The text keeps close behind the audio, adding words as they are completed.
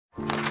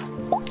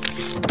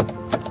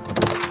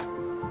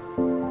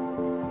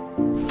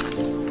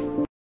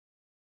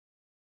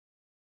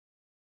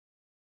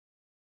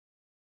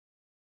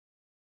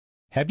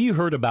Have you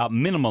heard about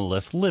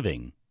minimalist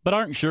living, but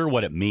aren't sure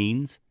what it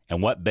means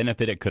and what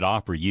benefit it could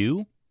offer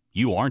you?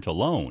 You aren't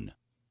alone.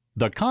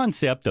 The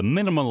concept of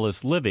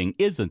minimalist living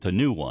isn't a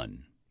new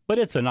one, but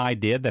it's an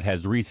idea that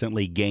has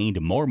recently gained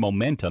more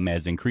momentum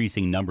as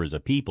increasing numbers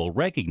of people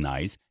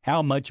recognize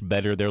how much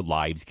better their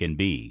lives can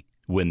be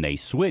when they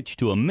switch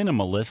to a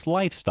minimalist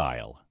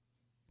lifestyle.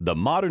 The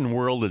modern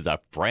world is a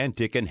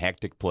frantic and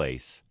hectic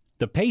place.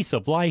 The pace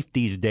of life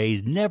these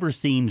days never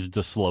seems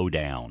to slow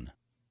down.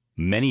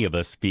 Many of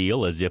us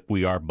feel as if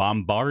we are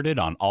bombarded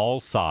on all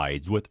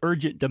sides with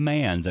urgent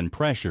demands and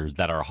pressures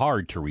that are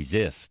hard to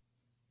resist.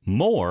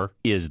 More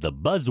is the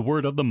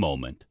buzzword of the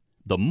moment.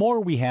 The more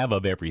we have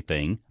of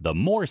everything, the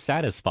more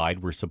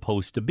satisfied we're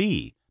supposed to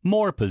be.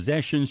 More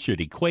possessions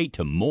should equate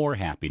to more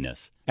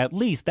happiness. At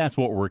least that's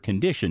what we're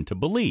conditioned to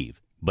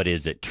believe. But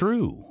is it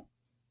true?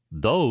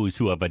 Those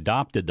who have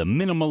adopted the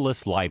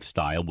minimalist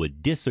lifestyle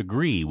would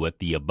disagree with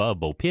the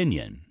above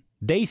opinion.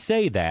 They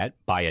say that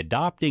by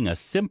adopting a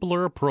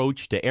simpler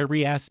approach to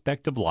every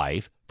aspect of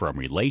life, from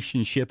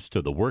relationships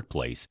to the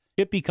workplace,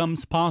 it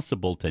becomes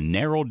possible to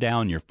narrow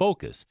down your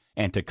focus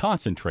and to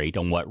concentrate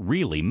on what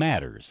really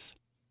matters.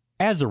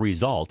 As a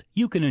result,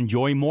 you can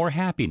enjoy more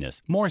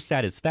happiness, more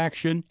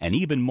satisfaction, and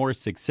even more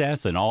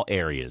success in all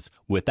areas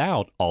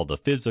without all the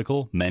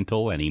physical,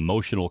 mental, and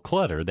emotional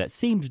clutter that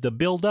seems to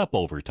build up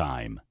over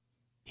time.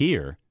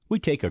 Here, we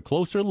take a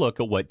closer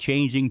look at what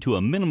changing to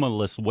a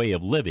minimalist way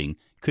of living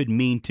could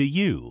mean to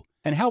you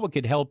and how it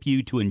could help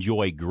you to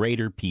enjoy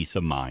greater peace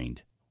of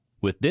mind.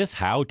 With this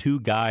how-to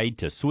guide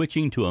to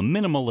switching to a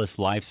minimalist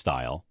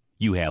lifestyle,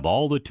 you have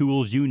all the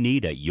tools you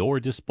need at your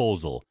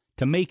disposal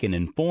to make an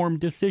informed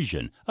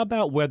decision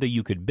about whether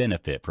you could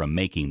benefit from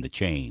making the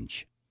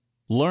change.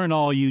 Learn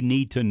all you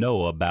need to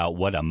know about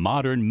what a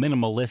modern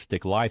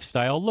minimalistic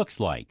lifestyle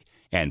looks like,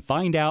 and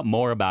find out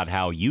more about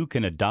how you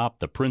can adopt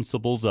the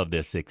principles of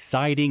this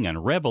exciting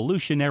and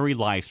revolutionary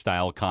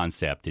lifestyle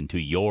concept into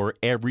your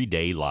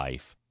everyday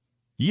life.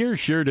 You're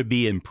sure to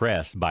be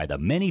impressed by the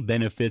many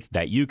benefits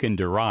that you can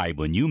derive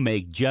when you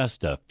make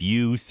just a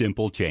few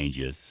simple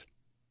changes.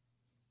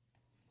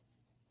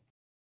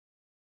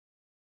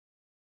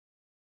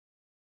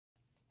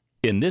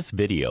 In this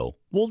video,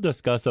 we'll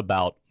discuss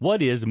about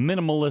what is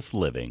minimalist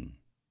living.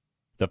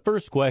 The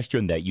first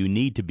question that you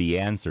need to be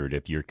answered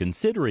if you're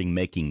considering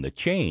making the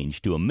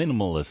change to a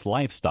minimalist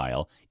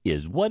lifestyle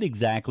is what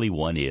exactly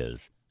one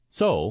is.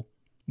 So,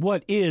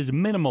 what is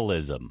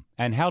minimalism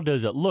and how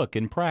does it look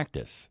in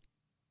practice?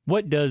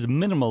 What does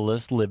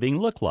minimalist living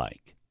look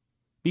like?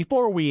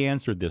 Before we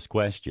answer this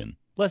question,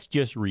 let's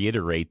just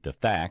reiterate the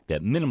fact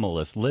that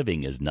minimalist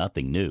living is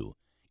nothing new.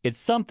 It's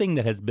something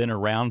that has been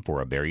around for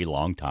a very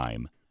long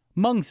time.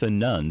 Monks and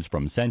nuns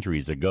from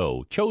centuries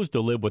ago chose to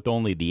live with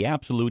only the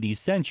absolute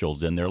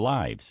essentials in their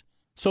lives,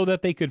 so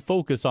that they could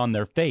focus on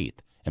their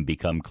faith and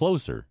become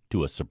closer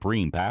to a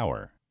supreme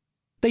power.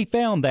 They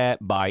found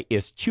that by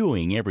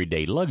eschewing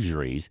everyday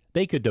luxuries,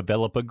 they could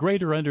develop a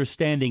greater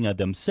understanding of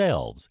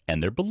themselves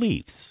and their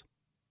beliefs.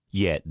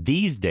 Yet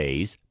these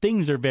days,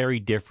 things are very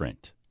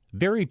different.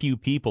 Very few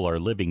people are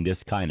living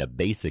this kind of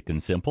basic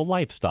and simple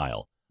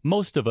lifestyle.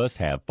 Most of us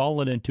have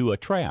fallen into a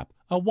trap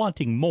of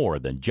wanting more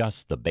than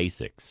just the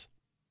basics.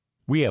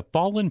 We have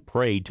fallen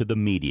prey to the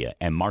media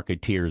and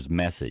marketeers'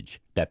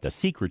 message that the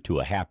secret to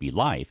a happy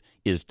life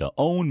is to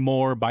own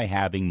more by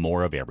having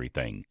more of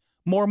everything.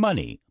 More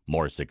money,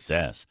 more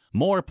success,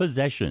 more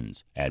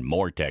possessions, and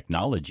more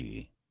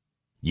technology.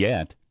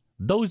 Yet,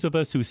 those of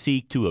us who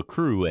seek to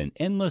accrue an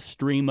endless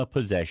stream of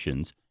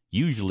possessions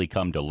usually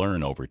come to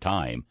learn over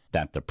time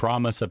that the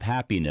promise of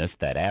happiness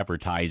that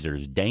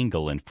advertisers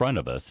dangle in front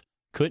of us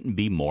couldn't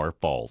be more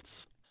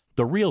false.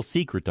 The real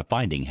secret to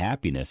finding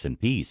happiness and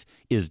peace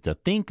is to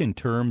think in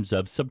terms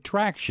of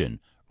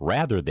subtraction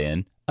rather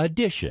than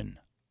addition.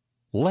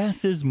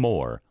 Less is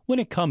more when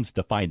it comes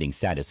to finding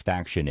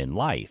satisfaction in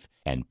life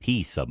and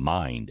peace of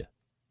mind.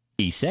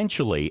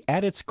 Essentially,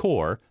 at its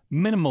core,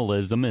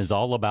 minimalism is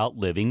all about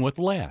living with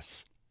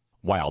less.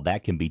 While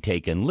that can be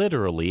taken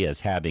literally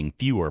as having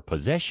fewer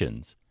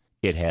possessions,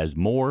 it has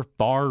more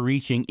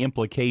far-reaching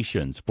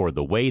implications for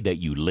the way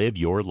that you live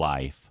your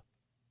life.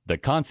 The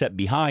concept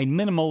behind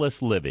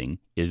minimalist living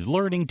is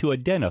learning to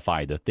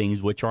identify the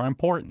things which are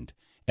important,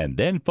 and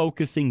then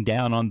focusing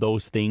down on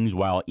those things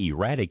while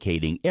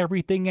eradicating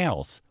everything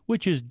else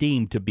which is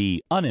deemed to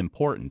be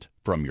unimportant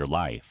from your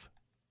life.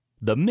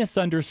 The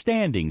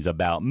misunderstandings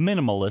about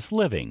minimalist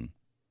living.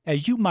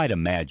 As you might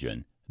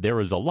imagine, there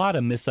is a lot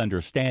of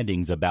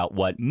misunderstandings about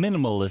what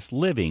minimalist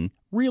living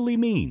really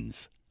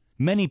means.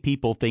 Many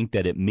people think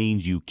that it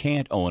means you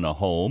can't own a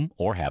home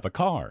or have a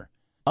car.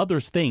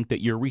 Others think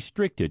that you're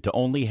restricted to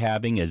only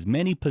having as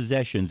many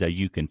possessions as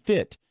you can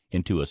fit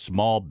into a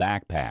small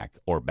backpack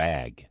or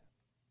bag.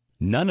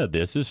 None of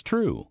this is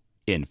true.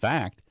 In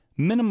fact,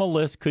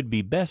 minimalist could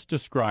be best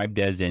described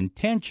as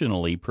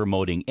intentionally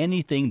promoting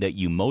anything that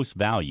you most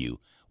value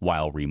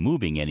while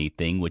removing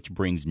anything which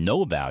brings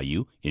no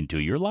value into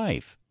your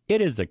life.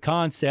 It is a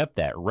concept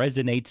that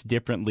resonates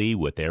differently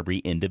with every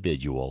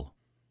individual.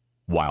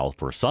 While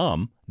for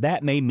some,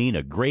 that may mean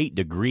a great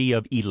degree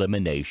of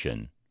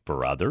elimination.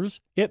 For others,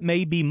 it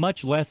may be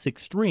much less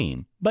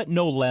extreme, but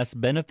no less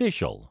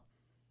beneficial.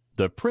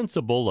 The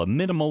principle of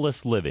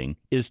minimalist living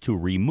is to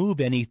remove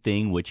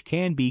anything which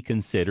can be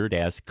considered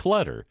as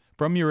clutter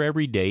from your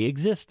everyday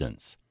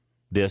existence.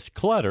 This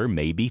clutter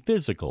may be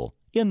physical,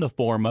 in the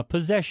form of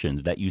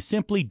possessions that you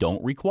simply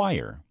don't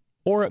require,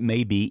 or it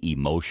may be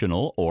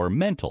emotional or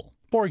mental,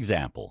 for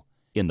example,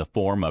 in the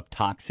form of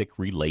toxic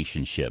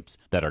relationships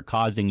that are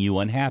causing you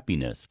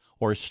unhappiness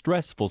or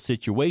stressful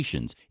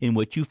situations in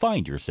which you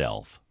find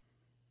yourself.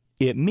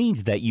 It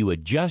means that you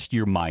adjust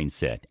your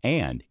mindset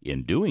and,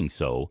 in doing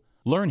so,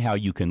 learn how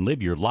you can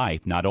live your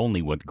life not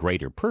only with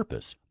greater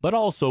purpose, but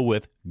also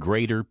with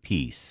greater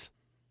peace.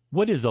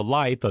 What is a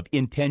life of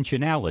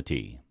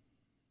intentionality?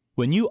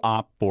 When you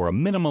opt for a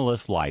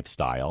minimalist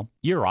lifestyle,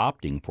 you're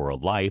opting for a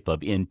life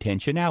of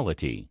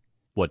intentionality.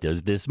 What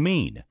does this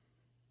mean?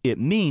 It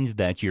means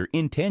that you're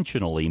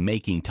intentionally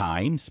making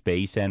time,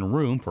 space, and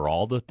room for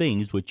all the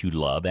things which you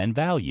love and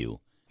value,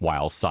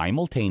 while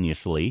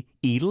simultaneously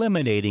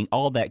eliminating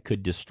all that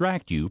could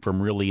distract you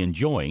from really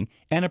enjoying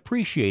and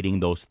appreciating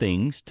those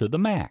things to the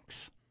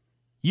max.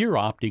 You're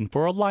opting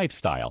for a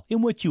lifestyle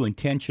in which you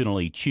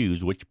intentionally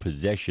choose which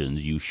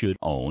possessions you should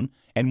own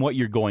and what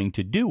you're going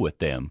to do with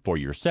them for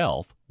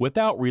yourself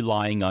without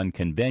relying on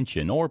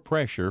convention or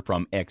pressure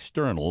from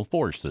external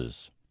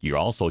forces. You're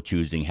also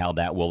choosing how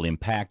that will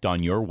impact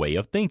on your way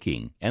of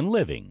thinking and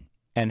living,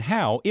 and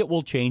how it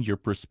will change your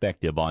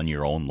perspective on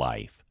your own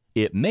life.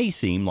 It may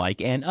seem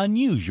like an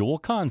unusual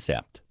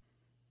concept.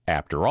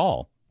 After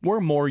all, we're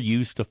more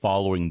used to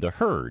following the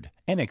herd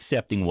and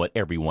accepting what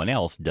everyone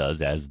else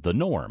does as the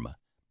norm.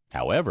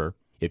 However,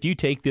 if you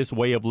take this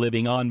way of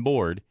living on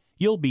board,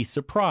 you'll be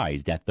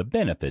surprised at the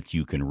benefits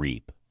you can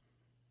reap.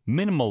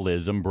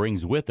 Minimalism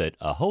brings with it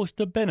a host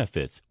of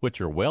benefits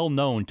which are well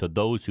known to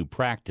those who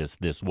practice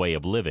this way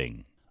of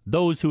living.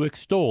 Those who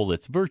extol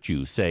its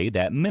virtues say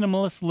that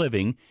minimalist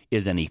living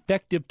is an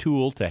effective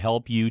tool to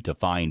help you to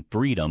find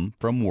freedom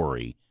from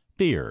worry,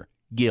 fear,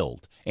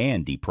 guilt,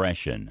 and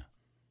depression.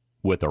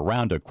 With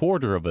around a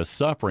quarter of us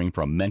suffering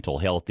from mental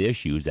health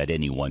issues at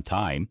any one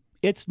time,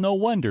 it's no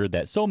wonder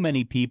that so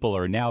many people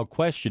are now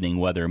questioning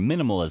whether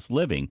minimalist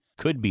living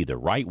could be the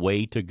right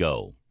way to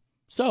go.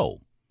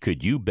 So,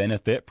 could you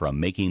benefit from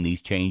making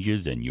these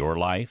changes in your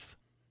life?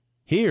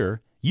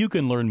 Here, you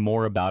can learn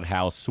more about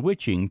how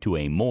switching to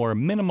a more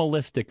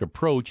minimalistic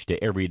approach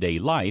to everyday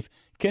life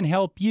can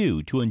help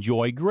you to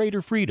enjoy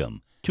greater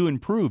freedom, to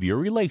improve your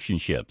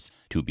relationships,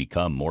 to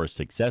become more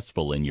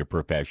successful in your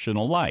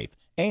professional life,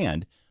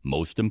 and,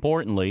 most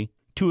importantly,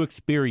 to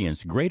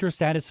experience greater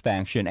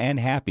satisfaction and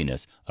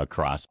happiness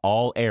across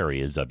all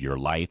areas of your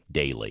life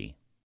daily.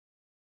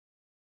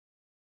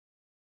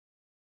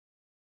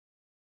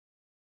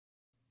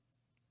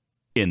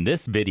 In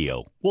this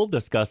video, we'll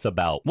discuss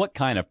about what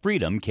kind of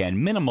freedom can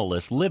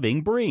minimalist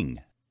living bring.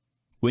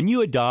 When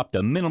you adopt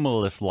a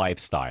minimalist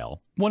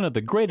lifestyle, one of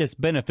the greatest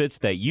benefits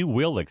that you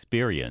will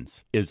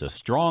experience is a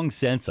strong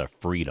sense of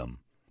freedom.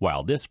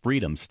 While this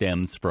freedom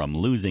stems from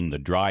losing the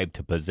drive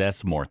to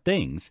possess more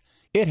things,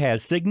 it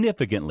has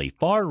significantly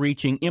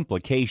far-reaching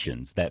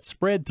implications that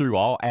spread through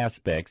all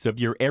aspects of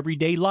your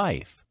everyday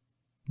life.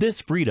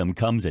 This freedom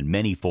comes in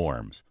many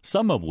forms,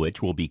 some of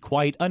which will be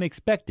quite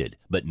unexpected,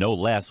 but no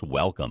less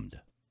welcomed.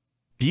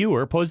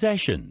 Fewer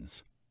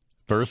possessions.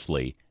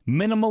 Firstly,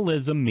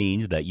 minimalism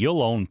means that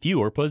you'll own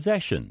fewer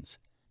possessions.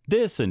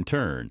 This, in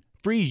turn,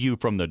 frees you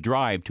from the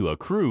drive to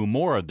accrue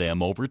more of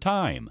them over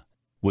time.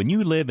 When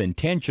you live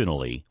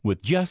intentionally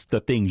with just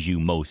the things you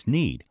most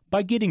need,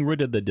 by getting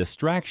rid of the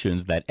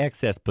distractions that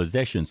excess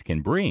possessions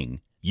can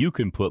bring, you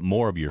can put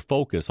more of your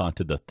focus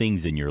onto the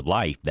things in your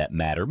life that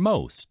matter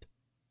most.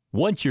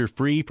 Once you're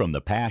free from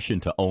the passion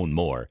to own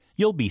more,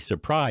 you'll be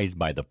surprised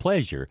by the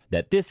pleasure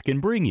that this can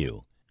bring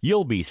you.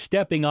 You'll be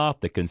stepping off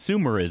the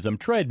consumerism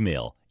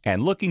treadmill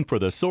and looking for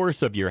the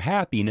source of your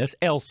happiness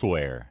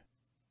elsewhere.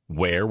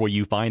 Where will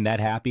you find that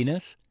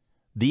happiness?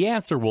 The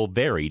answer will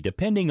vary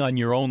depending on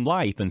your own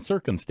life and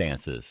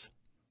circumstances.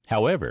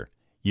 However,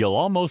 you'll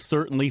almost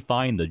certainly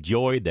find the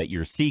joy that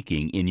you're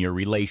seeking in your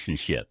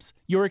relationships,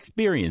 your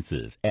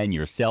experiences, and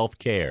your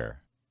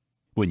self-care.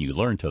 When you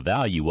learn to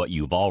value what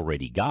you've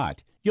already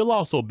got, you'll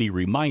also be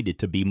reminded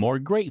to be more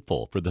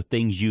grateful for the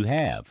things you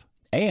have.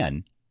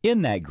 And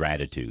in that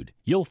gratitude,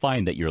 you'll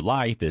find that your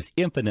life is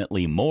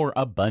infinitely more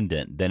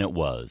abundant than it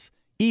was,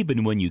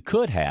 even when you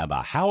could have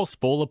a house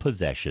full of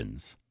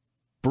possessions.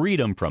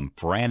 Freedom from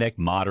frantic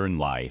modern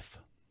life.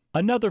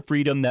 Another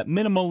freedom that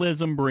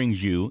minimalism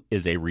brings you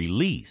is a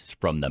release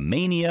from the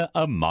mania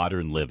of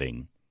modern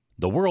living.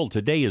 The world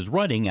today is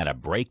running at a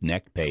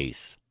breakneck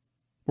pace.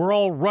 We're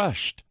all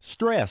rushed,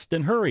 stressed,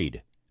 and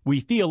hurried. We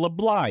feel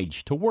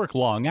obliged to work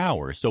long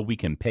hours so we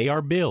can pay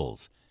our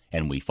bills,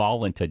 and we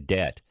fall into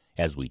debt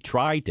as we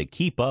try to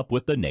keep up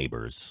with the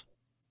neighbors.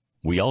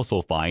 We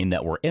also find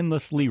that we're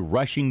endlessly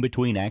rushing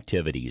between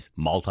activities,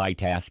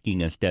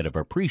 multitasking instead of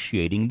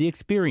appreciating the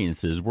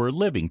experiences we're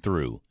living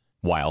through,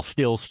 while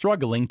still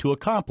struggling to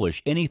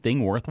accomplish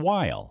anything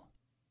worthwhile.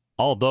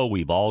 Although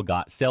we've all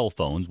got cell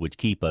phones which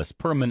keep us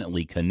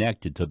permanently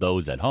connected to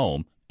those at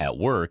home, at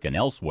work, and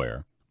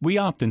elsewhere, we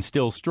often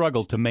still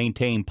struggle to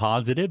maintain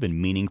positive and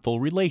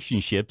meaningful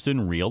relationships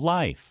in real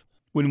life.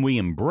 When we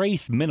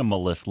embrace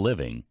minimalist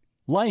living,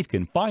 life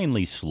can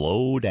finally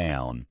slow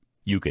down.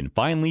 You can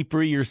finally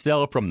free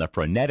yourself from the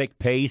frenetic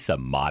pace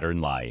of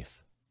modern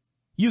life.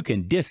 You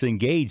can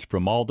disengage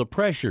from all the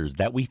pressures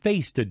that we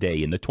face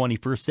today in the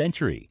 21st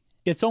century.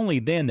 It's only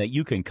then that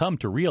you can come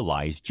to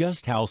realize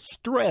just how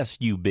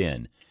stressed you've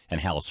been and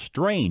how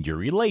strained your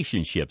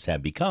relationships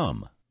have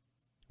become.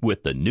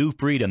 With the new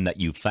freedom that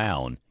you've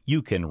found,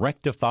 you can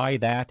rectify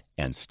that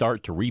and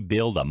start to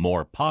rebuild a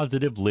more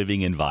positive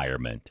living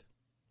environment.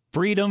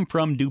 Freedom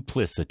from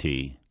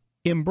duplicity.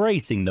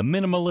 Embracing the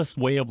minimalist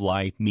way of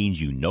life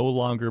means you no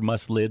longer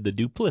must live the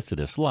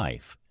duplicitous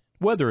life.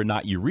 Whether or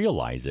not you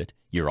realize it,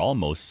 you're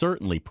almost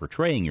certainly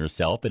portraying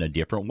yourself in a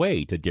different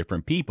way to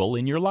different people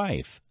in your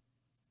life.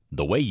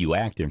 The way you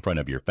act in front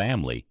of your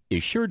family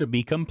is sure to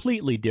be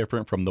completely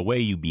different from the way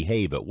you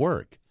behave at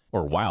work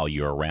or while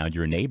you're around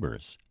your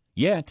neighbors.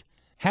 Yet,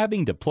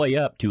 having to play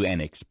up to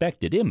an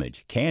expected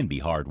image can be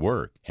hard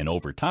work, and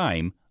over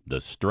time,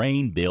 the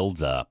strain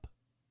builds up.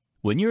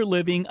 When you're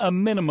living a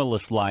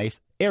minimalist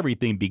life,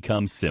 everything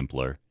becomes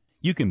simpler.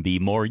 You can be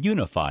more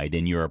unified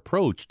in your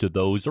approach to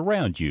those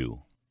around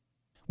you.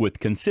 With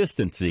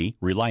consistency,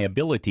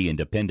 reliability, and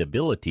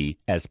dependability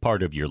as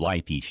part of your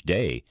life each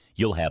day,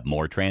 you'll have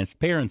more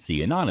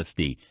transparency and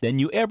honesty than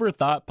you ever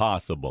thought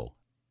possible.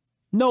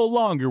 No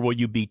longer will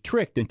you be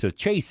tricked into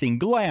chasing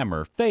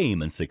glamour,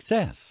 fame, and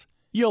success.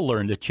 You'll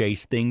learn to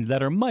chase things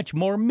that are much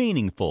more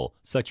meaningful,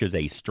 such as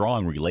a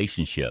strong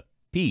relationship,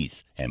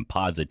 peace, and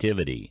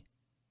positivity.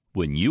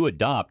 When you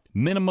adopt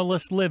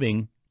minimalist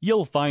living,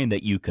 you'll find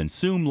that you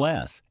consume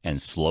less and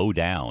slow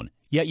down,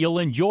 yet you'll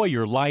enjoy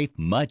your life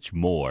much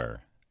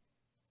more.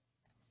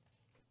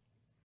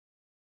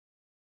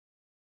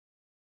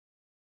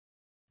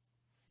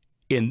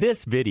 In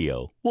this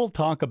video, we'll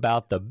talk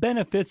about the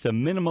benefits of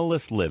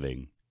minimalist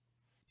living.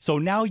 So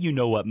now you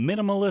know what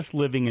minimalist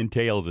living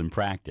entails in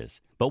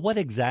practice, but what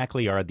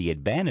exactly are the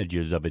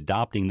advantages of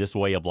adopting this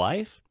way of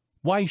life?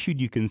 Why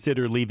should you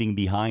consider leaving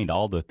behind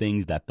all the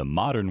things that the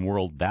modern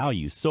world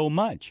values so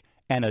much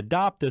and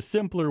adopt a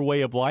simpler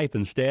way of life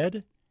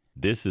instead?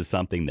 This is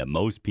something that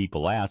most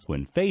people ask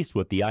when faced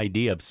with the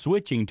idea of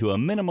switching to a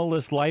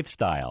minimalist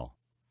lifestyle.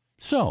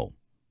 So,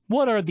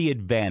 what are the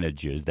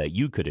advantages that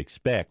you could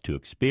expect to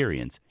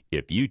experience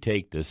if you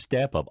take the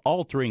step of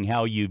altering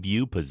how you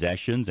view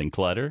possessions and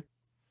clutter?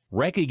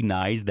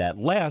 Recognize that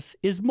less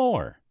is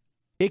more.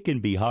 It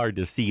can be hard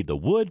to see the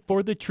wood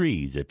for the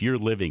trees if you're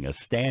living a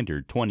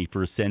standard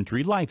 21st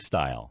century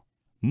lifestyle.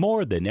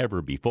 More than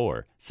ever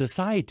before,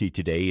 society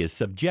today is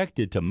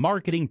subjected to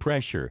marketing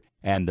pressure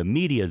and the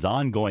media's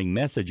ongoing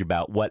message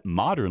about what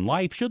modern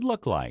life should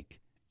look like.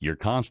 You're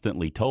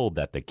constantly told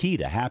that the key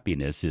to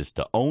happiness is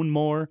to own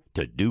more,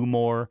 to do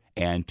more,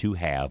 and to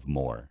have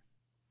more.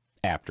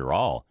 After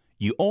all,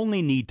 you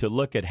only need to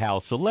look at how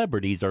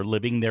celebrities are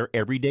living their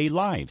everyday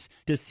lives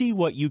to see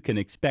what you can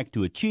expect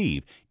to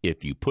achieve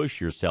if you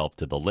push yourself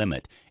to the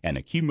limit and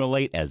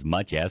accumulate as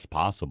much as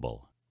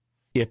possible.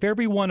 If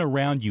everyone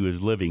around you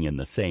is living in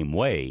the same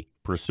way,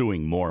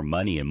 pursuing more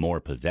money and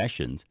more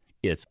possessions,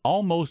 it's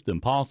almost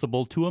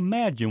impossible to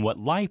imagine what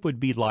life would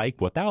be like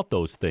without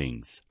those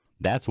things.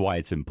 That's why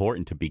it's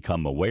important to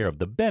become aware of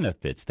the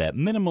benefits that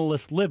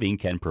minimalist living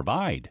can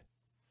provide.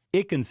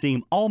 It can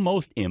seem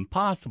almost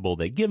impossible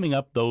that giving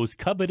up those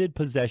coveted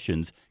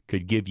possessions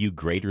could give you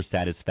greater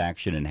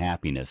satisfaction and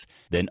happiness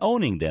than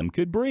owning them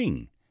could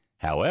bring.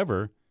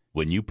 However,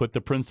 when you put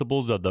the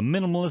principles of the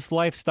minimalist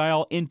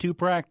lifestyle into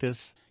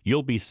practice,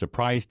 you'll be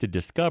surprised to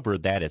discover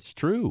that it's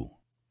true.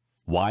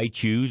 Why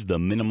choose the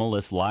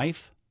minimalist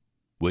life?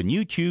 When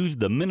you choose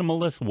the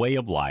minimalist way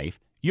of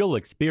life, you'll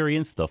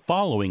experience the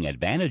following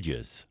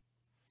advantages.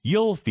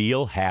 You'll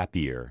feel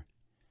happier.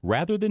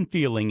 Rather than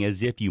feeling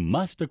as if you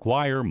must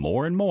acquire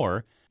more and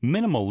more,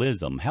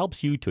 minimalism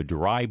helps you to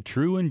derive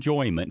true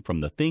enjoyment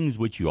from the things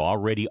which you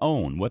already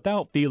own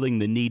without feeling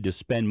the need to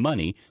spend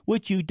money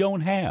which you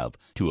don't have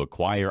to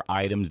acquire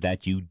items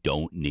that you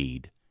don't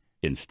need.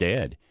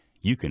 Instead,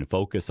 you can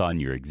focus on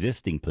your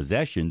existing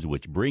possessions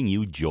which bring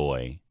you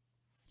joy.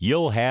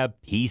 You'll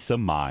have peace of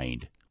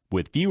mind.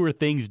 With fewer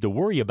things to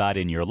worry about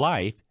in your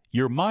life,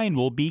 your mind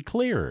will be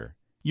clearer.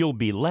 You'll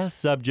be less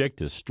subject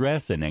to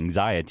stress and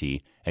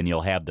anxiety, and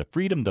you'll have the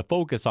freedom to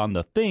focus on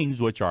the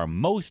things which are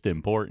most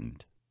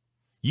important.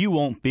 You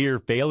won't fear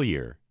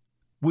failure.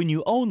 When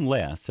you own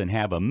less and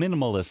have a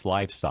minimalist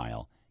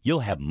lifestyle,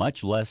 you'll have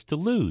much less to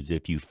lose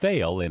if you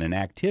fail in an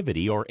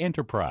activity or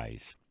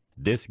enterprise.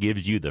 This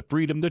gives you the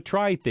freedom to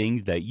try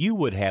things that you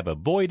would have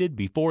avoided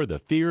before the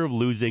fear of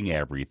losing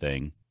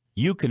everything.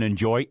 You can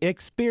enjoy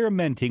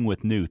experimenting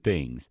with new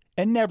things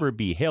and never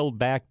be held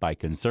back by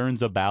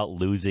concerns about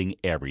losing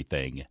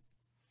everything.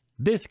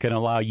 This can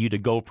allow you to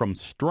go from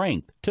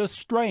strength to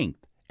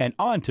strength and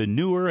on to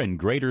newer and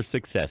greater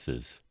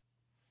successes.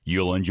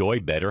 You'll enjoy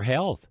better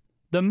health.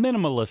 The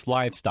minimalist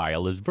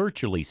lifestyle is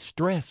virtually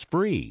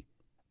stress-free.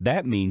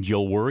 That means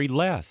you'll worry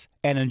less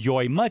and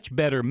enjoy much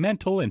better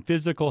mental and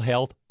physical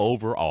health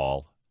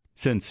overall.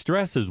 Since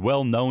stress is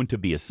well known to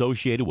be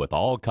associated with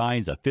all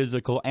kinds of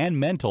physical and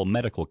mental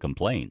medical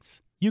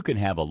complaints, you can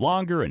have a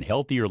longer and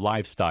healthier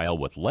lifestyle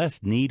with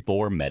less need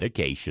for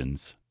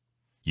medications.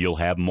 You'll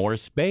have more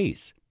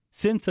space.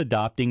 Since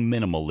adopting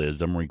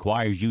minimalism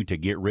requires you to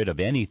get rid of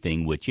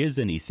anything which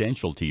isn't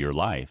essential to your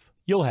life,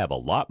 you'll have a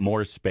lot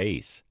more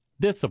space.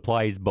 This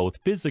applies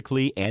both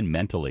physically and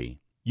mentally.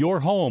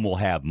 Your home will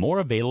have more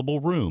available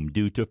room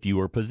due to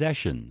fewer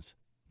possessions.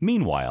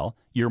 Meanwhile,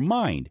 your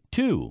mind,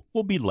 too,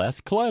 will be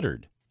less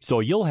cluttered, so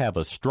you'll have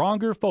a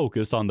stronger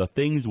focus on the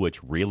things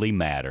which really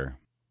matter.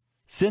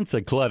 Since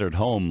a cluttered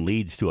home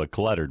leads to a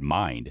cluttered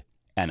mind,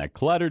 and a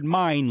cluttered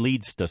mind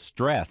leads to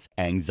stress,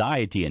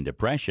 anxiety, and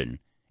depression,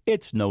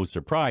 it's no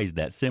surprise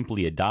that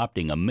simply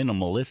adopting a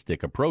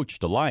minimalistic approach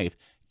to life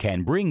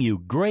can bring you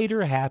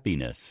greater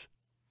happiness.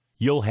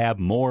 You'll have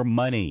more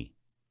money.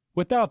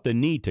 Without the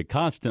need to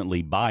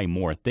constantly buy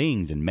more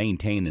things and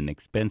maintain an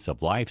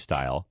expensive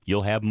lifestyle,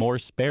 you'll have more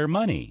spare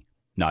money.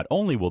 Not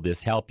only will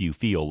this help you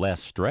feel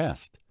less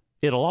stressed,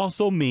 it'll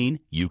also mean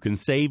you can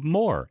save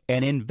more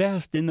and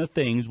invest in the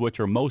things which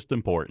are most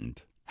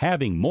important.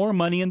 Having more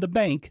money in the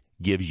bank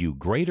gives you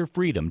greater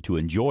freedom to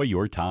enjoy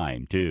your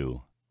time,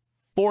 too.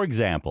 For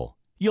example,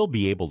 you'll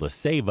be able to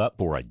save up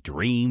for a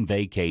dream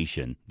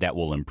vacation that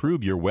will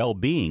improve your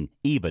well-being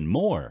even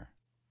more.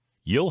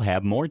 You'll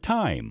have more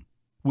time.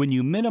 When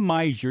you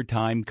minimize your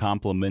time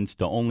complements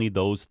to only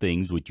those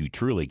things which you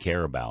truly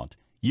care about,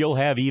 you'll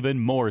have even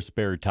more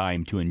spare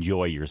time to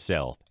enjoy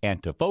yourself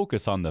and to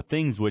focus on the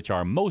things which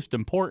are most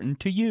important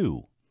to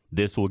you.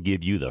 This will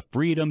give you the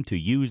freedom to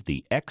use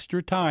the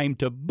extra time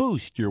to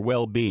boost your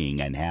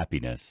well-being and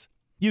happiness.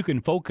 You can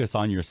focus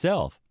on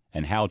yourself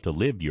and how to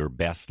live your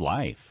best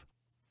life.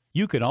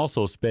 You can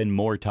also spend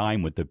more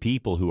time with the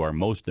people who are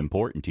most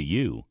important to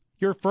you,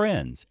 your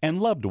friends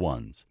and loved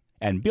ones,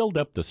 and build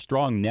up the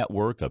strong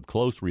network of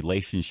close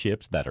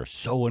relationships that are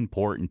so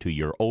important to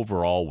your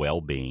overall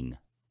well-being.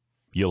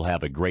 You'll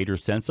have a greater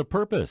sense of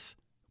purpose.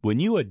 When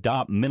you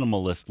adopt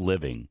minimalist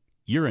living,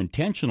 you're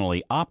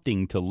intentionally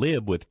opting to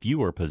live with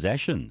fewer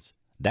possessions.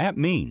 That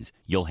means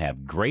you'll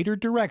have greater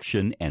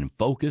direction and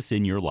focus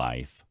in your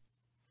life.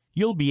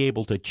 You'll be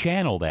able to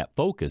channel that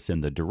focus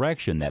in the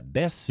direction that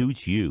best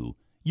suits you,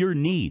 your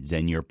needs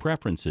and your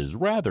preferences,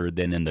 rather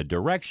than in the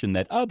direction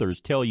that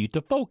others tell you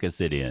to focus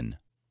it in.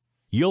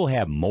 You'll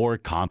have more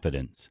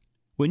confidence.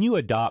 When you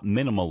adopt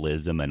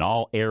minimalism in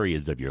all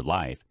areas of your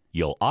life,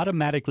 you'll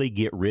automatically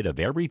get rid of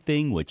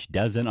everything which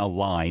doesn't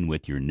align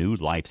with your new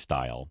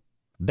lifestyle.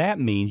 That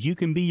means you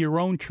can be your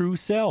own true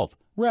self,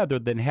 rather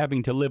than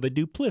having to live a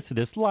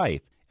duplicitous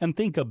life and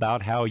think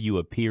about how you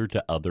appear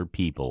to other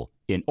people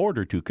in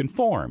order to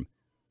conform.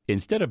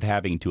 Instead of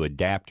having to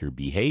adapt your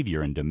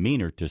behavior and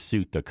demeanor to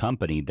suit the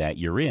company that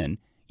you're in,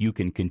 you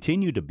can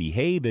continue to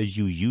behave as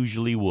you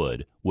usually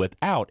would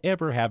without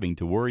ever having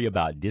to worry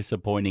about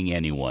disappointing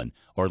anyone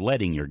or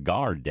letting your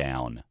guard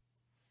down.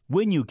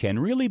 When you can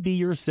really be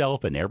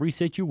yourself in every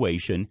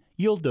situation,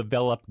 you'll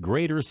develop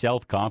greater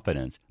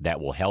self-confidence that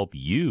will help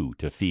you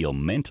to feel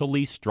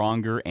mentally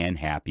stronger and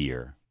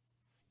happier.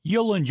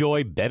 You'll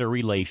enjoy better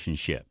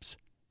relationships.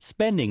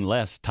 Spending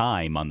less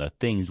time on the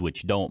things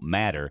which don't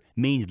matter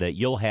means that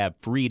you'll have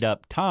freed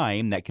up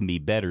time that can be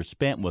better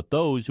spent with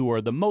those who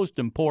are the most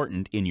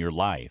important in your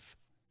life.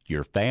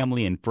 Your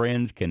family and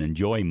friends can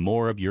enjoy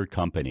more of your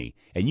company,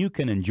 and you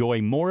can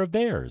enjoy more of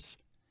theirs.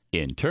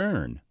 In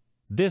turn,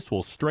 this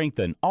will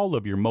strengthen all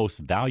of your most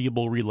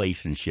valuable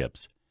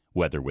relationships,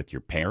 whether with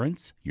your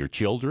parents, your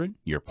children,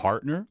 your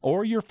partner,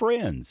 or your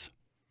friends.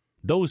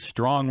 Those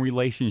strong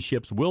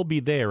relationships will be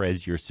there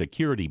as your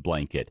security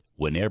blanket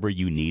whenever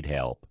you need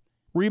help.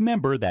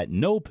 Remember that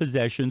no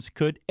possessions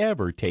could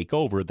ever take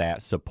over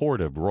that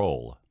supportive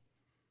role.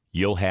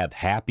 You'll have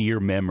happier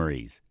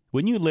memories.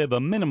 When you live a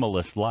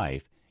minimalist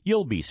life,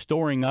 you'll be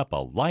storing up a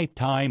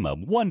lifetime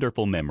of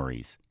wonderful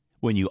memories.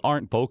 When you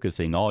aren't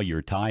focusing all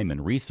your time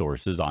and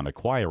resources on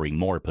acquiring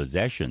more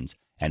possessions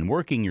and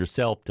working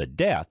yourself to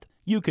death,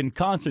 you can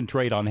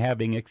concentrate on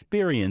having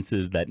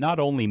experiences that not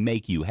only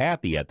make you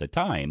happy at the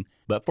time,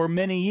 but for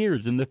many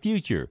years in the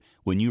future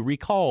when you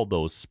recall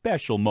those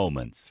special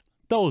moments.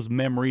 Those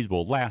memories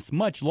will last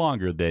much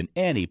longer than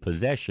any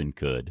possession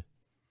could.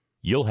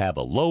 You'll have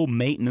a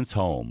low-maintenance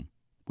home.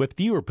 With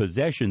fewer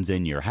possessions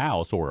in your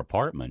house or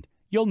apartment,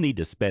 you'll need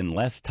to spend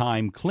less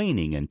time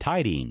cleaning and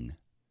tidying.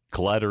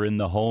 Clutter in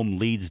the home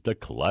leads to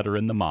clutter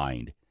in the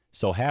mind,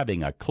 so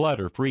having a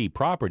clutter-free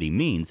property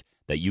means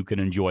that you can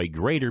enjoy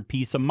greater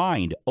peace of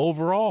mind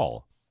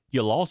overall.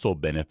 You'll also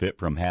benefit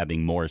from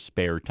having more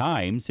spare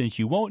time since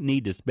you won't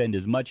need to spend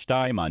as much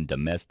time on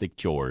domestic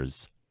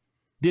chores.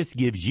 This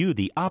gives you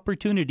the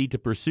opportunity to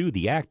pursue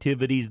the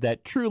activities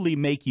that truly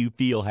make you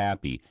feel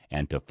happy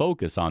and to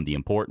focus on the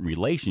important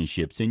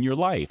relationships in your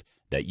life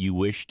that you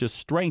wish to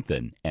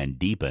strengthen and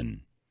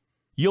deepen.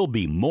 You'll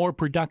be more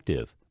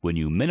productive. When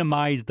you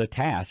minimize the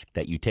task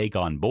that you take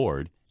on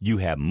board, you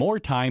have more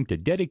time to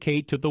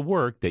dedicate to the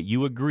work that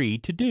you agree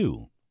to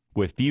do.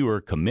 With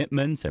fewer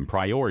commitments and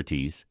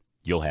priorities,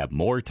 you'll have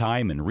more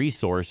time and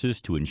resources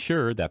to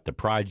ensure that the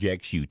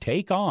projects you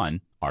take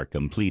on are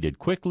completed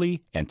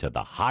quickly and to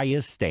the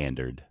highest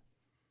standard.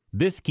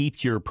 This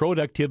keeps your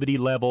productivity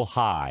level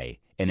high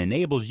and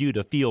enables you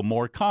to feel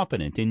more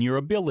confident in your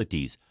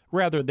abilities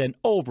rather than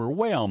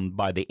overwhelmed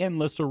by the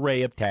endless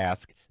array of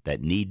tasks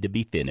that need to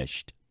be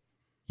finished.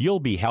 You'll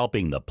be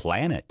helping the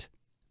planet.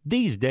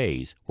 These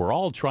days, we're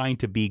all trying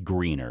to be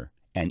greener,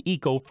 and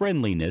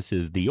eco-friendliness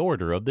is the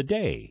order of the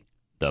day.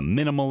 The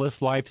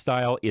minimalist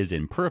lifestyle is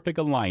in perfect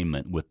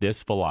alignment with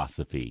this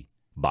philosophy.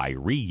 By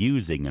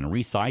reusing and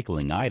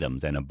recycling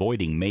items and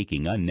avoiding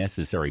making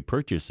unnecessary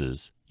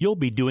purchases, you'll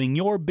be doing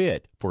your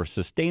bit for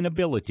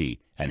sustainability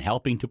and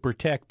helping to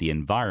protect the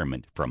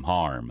environment from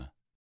harm.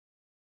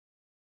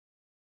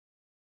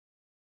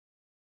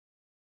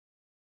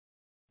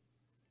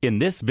 In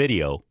this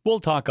video, we'll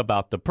talk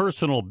about the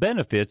personal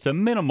benefits of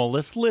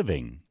minimalist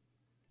living.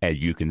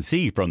 As you can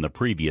see from the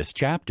previous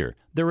chapter,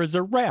 there is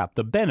a raft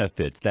of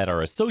benefits that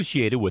are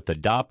associated with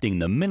adopting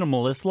the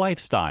minimalist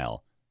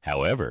lifestyle.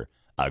 However,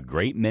 a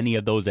great many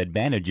of those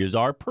advantages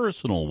are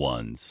personal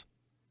ones.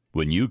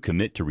 When you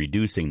commit to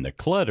reducing the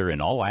clutter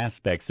in all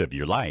aspects of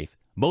your life,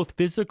 both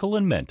physical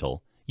and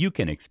mental, you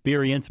can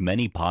experience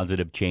many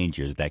positive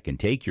changes that can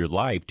take your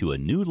life to a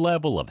new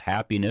level of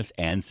happiness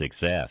and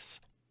success.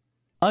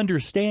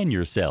 Understand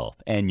yourself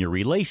and your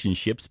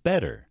relationships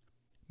better.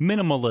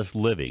 Minimalist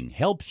living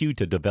helps you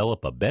to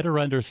develop a better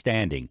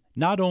understanding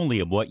not only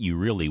of what you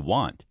really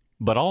want,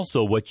 but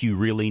also what you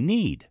really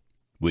need.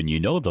 When you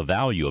know the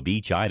value of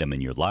each item in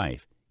your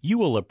life, you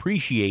will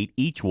appreciate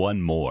each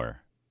one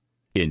more.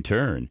 In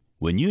turn,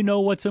 when you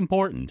know what's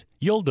important,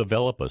 you'll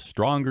develop a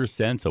stronger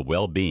sense of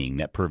well-being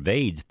that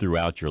pervades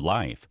throughout your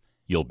life.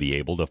 You'll be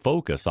able to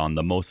focus on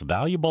the most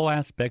valuable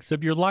aspects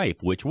of your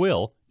life, which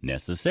will,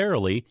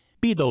 necessarily,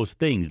 be those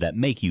things that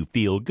make you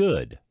feel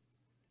good.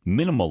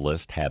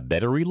 Minimalists have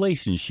better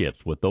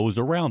relationships with those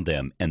around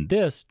them, and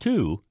this,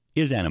 too,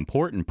 is an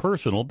important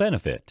personal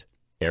benefit.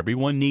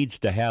 Everyone needs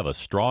to have a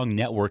strong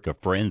network of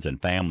friends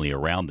and family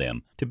around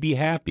them to be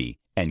happy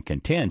and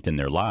content in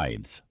their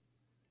lives.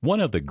 One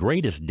of the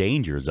greatest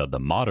dangers of the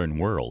modern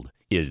world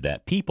is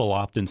that people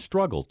often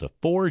struggle to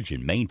forge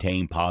and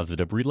maintain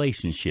positive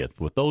relationships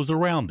with those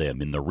around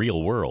them in the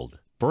real world.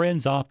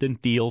 Friends often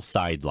feel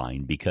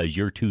sidelined because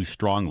you're too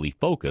strongly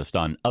focused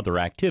on other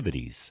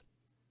activities.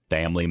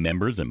 Family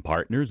members and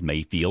partners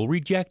may feel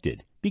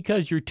rejected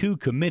because you're too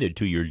committed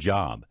to your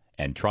job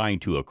and trying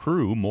to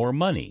accrue more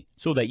money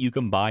so that you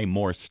can buy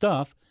more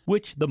stuff,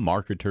 which the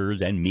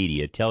marketers and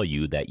media tell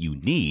you that you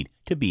need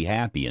to be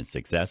happy and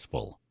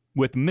successful.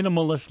 With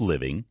minimalist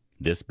living,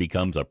 this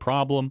becomes a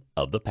problem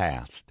of the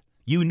past.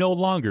 You no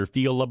longer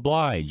feel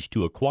obliged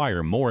to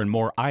acquire more and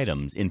more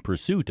items in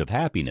pursuit of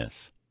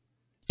happiness.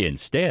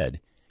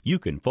 Instead, you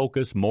can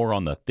focus more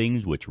on the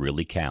things which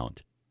really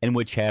count and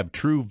which have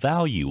true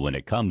value when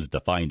it comes to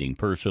finding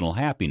personal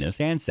happiness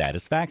and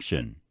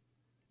satisfaction.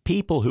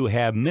 People who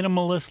have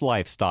minimalist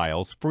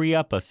lifestyles free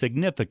up a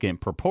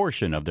significant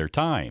proportion of their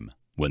time.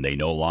 When they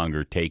no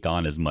longer take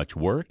on as much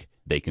work,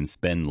 they can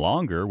spend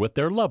longer with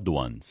their loved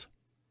ones.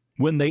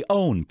 When they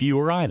own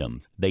fewer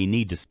items, they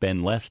need to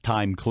spend less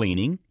time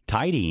cleaning,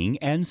 tidying,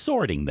 and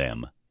sorting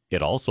them.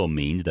 It also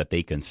means that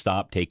they can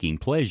stop taking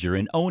pleasure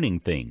in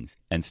owning things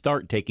and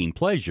start taking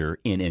pleasure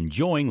in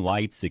enjoying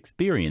life's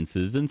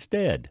experiences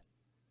instead.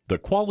 The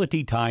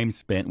quality time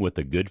spent with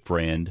a good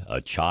friend,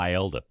 a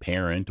child, a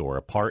parent, or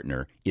a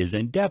partner is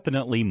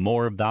indefinitely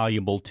more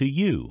valuable to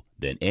you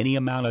than any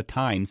amount of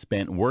time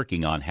spent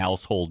working on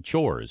household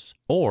chores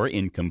or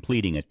in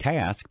completing a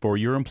task for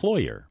your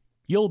employer.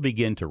 You'll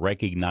begin to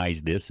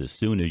recognize this as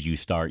soon as you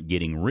start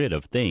getting rid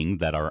of things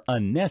that are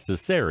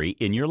unnecessary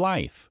in your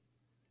life.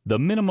 The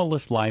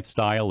minimalist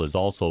lifestyle is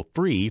also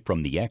free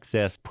from the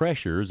excess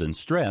pressures and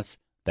stress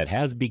that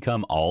has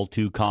become all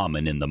too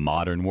common in the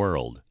modern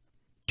world.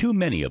 Too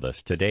many of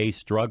us today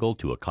struggle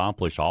to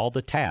accomplish all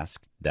the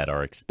tasks that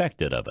are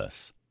expected of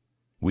us.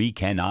 We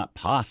cannot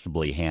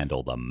possibly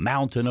handle the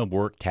mountain of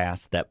work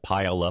tasks that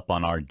pile up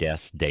on our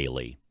desks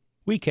daily.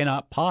 We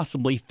cannot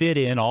possibly fit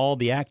in all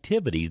the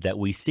activities that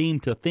we seem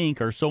to think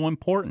are so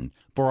important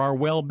for our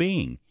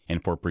well-being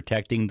and for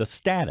protecting the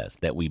status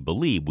that we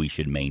believe we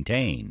should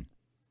maintain.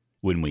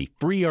 When we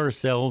free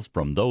ourselves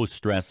from those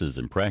stresses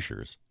and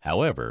pressures,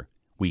 however,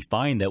 we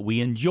find that we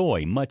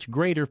enjoy much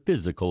greater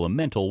physical and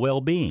mental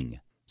well-being.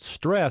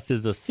 Stress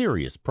is a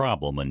serious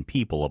problem in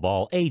people of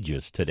all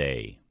ages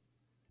today.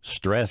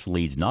 Stress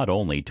leads not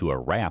only to a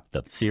raft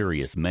of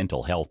serious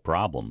mental health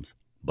problems,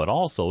 but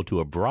also to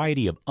a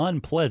variety of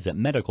unpleasant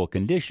medical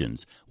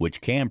conditions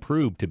which can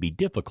prove to be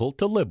difficult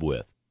to live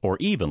with, or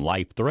even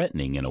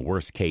life-threatening in a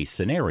worst-case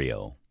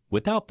scenario.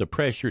 Without the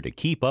pressure to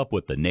keep up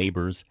with the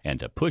neighbors and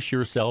to push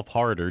yourself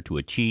harder to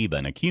achieve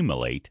and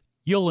accumulate,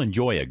 you'll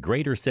enjoy a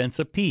greater sense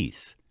of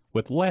peace,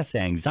 with less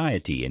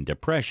anxiety and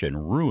depression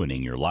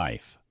ruining your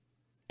life.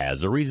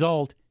 As a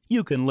result,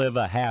 you can live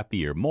a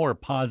happier, more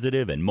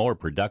positive, and more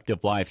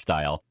productive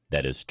lifestyle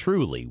that is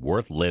truly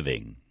worth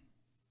living.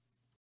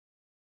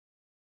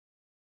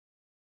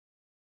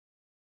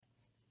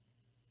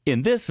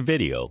 In this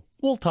video,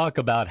 we'll talk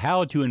about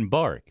how to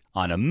embark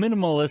on a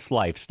minimalist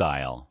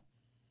lifestyle.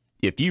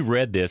 If you've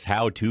read this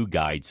how-to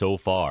guide so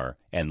far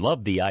and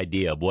love the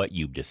idea of what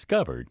you've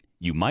discovered,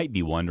 you might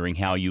be wondering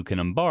how you can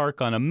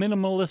embark on a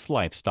minimalist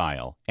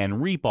lifestyle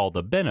and reap all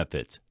the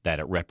benefits that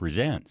it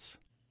represents.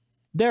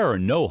 There are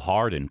no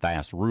hard and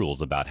fast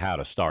rules about how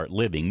to start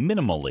living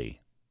minimally.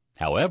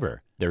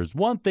 However, there's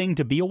one thing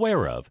to be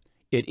aware of.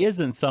 It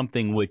isn't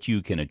something which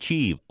you can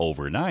achieve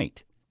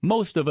overnight.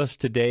 Most of us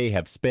today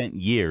have spent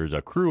years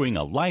accruing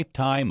a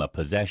lifetime of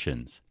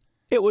possessions.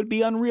 It would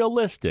be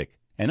unrealistic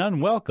and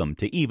unwelcome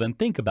to even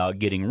think about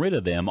getting rid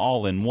of them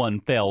all in one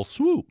fell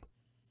swoop.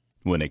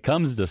 When it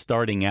comes to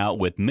starting out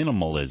with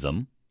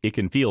minimalism, it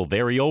can feel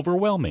very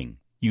overwhelming.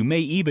 You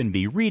may even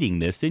be reading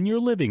this in your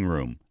living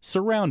room,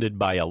 surrounded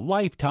by a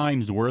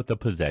lifetime's worth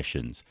of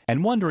possessions,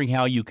 and wondering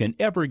how you can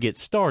ever get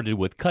started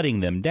with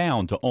cutting them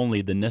down to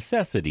only the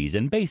necessities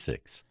and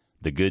basics.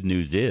 The good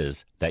news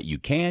is that you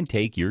can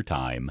take your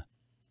time.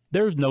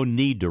 There's no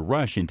need to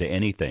rush into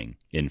anything.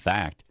 In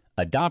fact,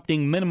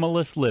 adopting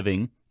minimalist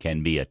living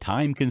can be a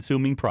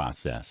time-consuming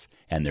process,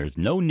 and there's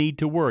no need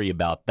to worry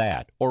about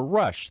that or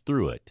rush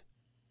through it.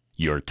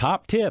 Your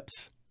top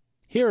tips.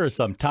 Here are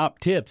some top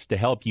tips to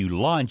help you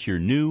launch your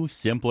new,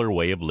 simpler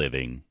way of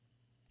living.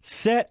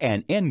 Set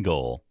an end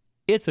goal.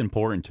 It's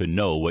important to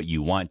know what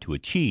you want to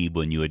achieve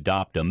when you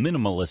adopt a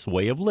minimalist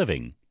way of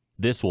living.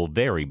 This will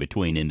vary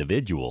between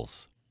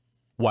individuals.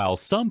 While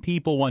some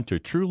people want to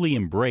truly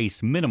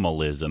embrace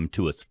minimalism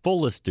to its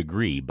fullest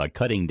degree by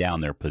cutting down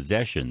their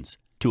possessions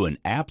to an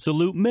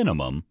absolute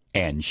minimum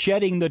and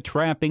shedding the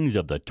trappings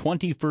of the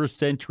 21st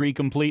century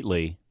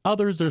completely,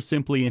 others are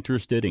simply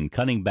interested in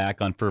cutting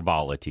back on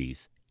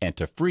frivolities and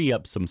to free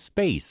up some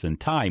space and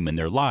time in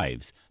their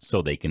lives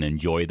so they can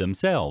enjoy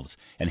themselves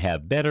and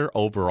have better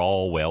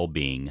overall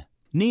well-being.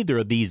 Neither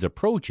of these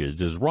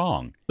approaches is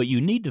wrong, but you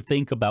need to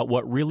think about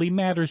what really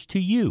matters to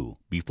you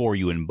before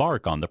you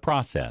embark on the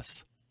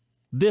process.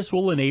 This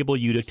will enable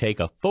you to take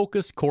a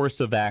focused course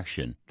of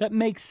action that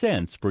makes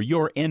sense for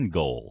your end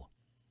goal.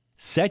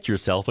 Set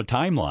yourself a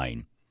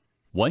timeline.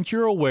 Once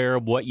you're aware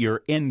of what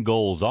your end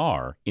goals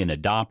are in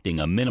adopting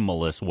a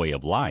minimalist way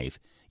of life,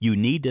 you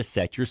need to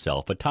set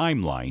yourself a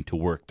timeline to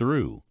work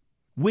through.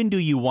 When do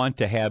you want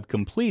to have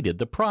completed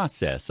the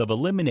process of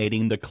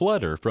eliminating the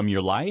clutter from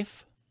your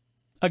life?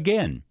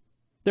 Again,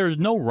 there's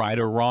no right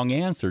or wrong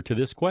answer to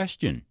this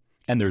question,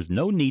 and there's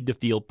no need to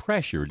feel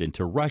pressured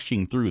into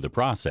rushing through the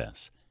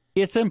process.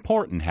 It's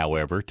important,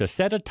 however, to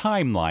set a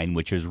timeline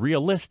which is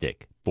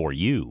realistic for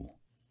you.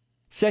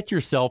 Set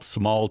yourself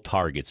small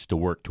targets to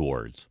work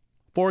towards.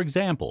 For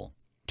example,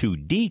 to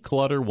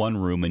declutter one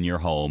room in your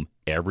home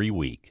every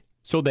week,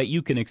 so that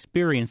you can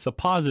experience a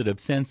positive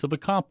sense of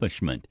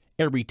accomplishment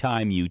every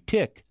time you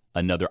tick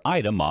another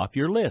item off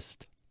your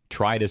list.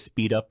 Try to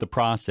speed up the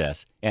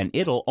process, and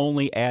it'll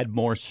only add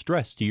more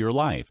stress to your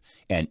life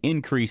and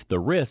increase the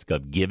risk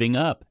of giving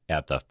up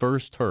at the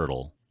first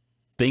hurdle.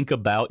 Think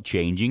about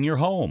changing your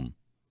home.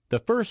 The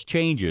first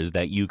changes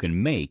that you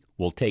can make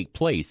will take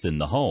place in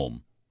the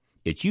home.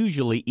 It's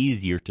usually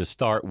easier to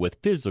start with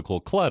physical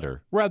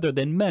clutter rather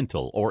than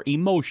mental or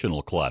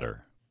emotional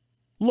clutter.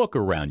 Look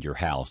around your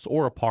house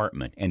or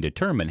apartment and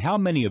determine how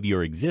many of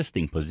your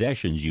existing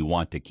possessions you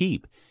want to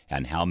keep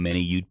and how many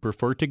you'd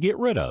prefer to get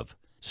rid of.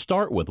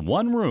 Start with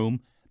one room,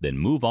 then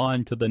move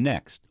on to the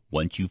next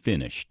once you've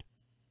finished.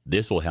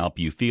 This will help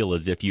you feel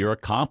as if you're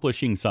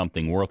accomplishing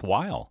something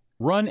worthwhile.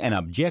 Run an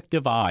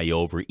objective eye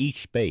over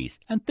each space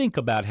and think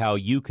about how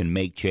you can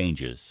make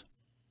changes.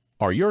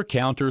 Are your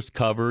counters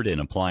covered in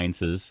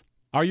appliances?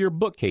 Are your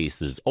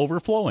bookcases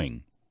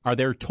overflowing? Are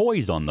there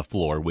toys on the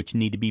floor which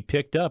need to be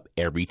picked up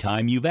every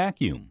time you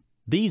vacuum?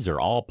 These are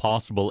all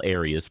possible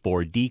areas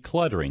for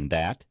decluttering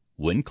that,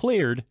 when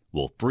cleared,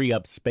 will free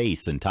up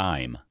space and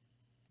time.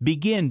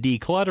 Begin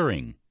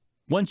decluttering.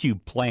 Once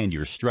you've planned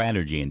your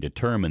strategy and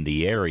determined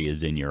the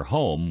areas in your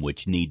home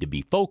which need to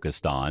be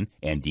focused on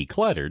and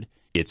decluttered,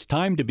 it's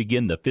time to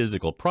begin the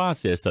physical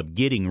process of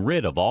getting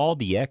rid of all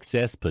the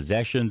excess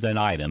possessions and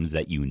items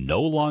that you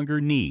no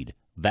longer need,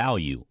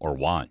 value, or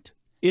want.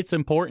 It's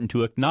important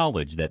to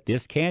acknowledge that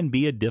this can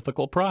be a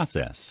difficult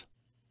process.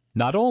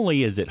 Not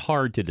only is it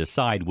hard to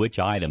decide which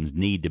items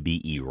need to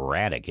be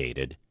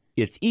eradicated,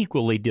 it's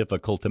equally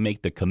difficult to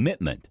make the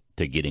commitment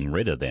to getting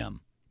rid of them.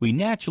 We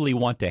naturally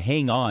want to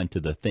hang on to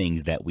the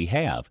things that we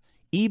have,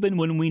 even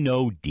when we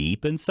know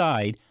deep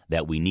inside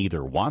that we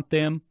neither want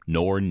them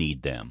nor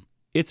need them.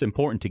 It's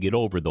important to get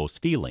over those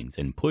feelings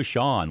and push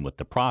on with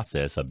the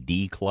process of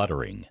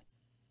decluttering.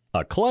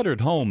 A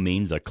cluttered home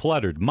means a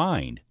cluttered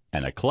mind,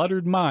 and a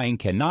cluttered mind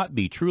cannot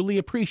be truly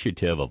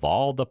appreciative of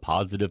all the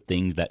positive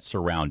things that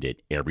surround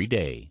it every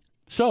day.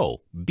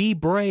 So, be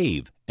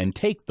brave and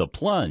take the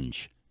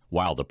plunge.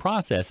 While the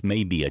process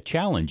may be a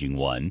challenging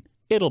one,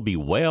 it'll be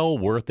well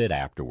worth it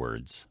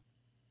afterwards.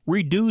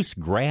 Reduce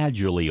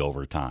gradually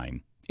over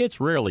time. It's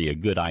rarely a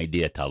good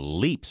idea to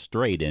leap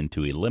straight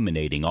into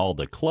eliminating all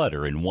the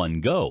clutter in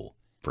one go.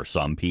 For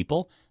some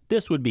people,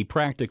 this would be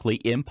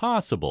practically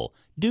impossible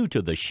due to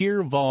the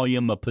sheer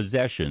volume of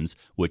possessions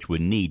which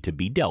would need to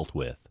be dealt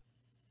with.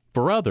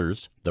 For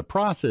others, the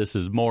process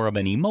is more of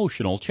an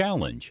emotional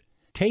challenge.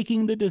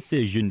 Taking the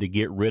decision to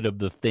get rid of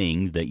the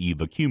things that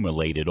you've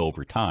accumulated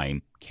over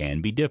time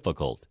can be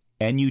difficult,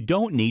 and you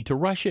don't need to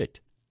rush it.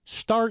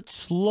 Start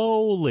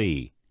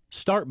slowly.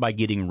 Start by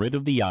getting rid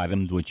of the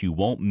items which you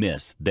won't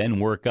miss, then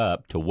work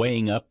up to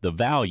weighing up the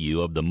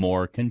value of the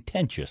more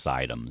contentious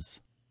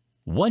items.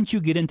 Once you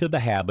get into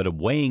the habit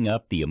of weighing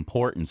up the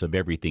importance of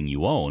everything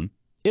you own,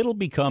 it'll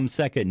become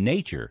second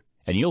nature,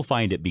 and you'll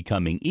find it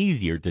becoming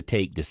easier to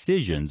take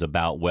decisions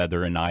about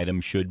whether an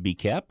item should be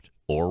kept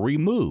or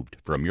removed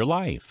from your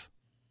life.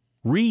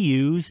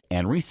 Reuse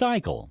and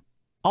recycle.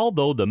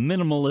 Although the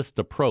minimalist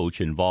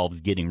approach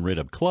involves getting rid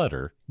of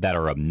clutter that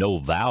are of no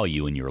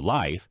value in your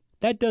life,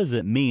 that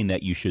doesn't mean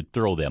that you should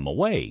throw them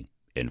away.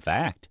 In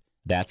fact,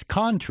 that's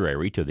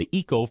contrary to the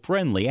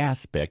eco-friendly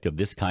aspect of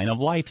this kind of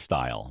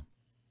lifestyle.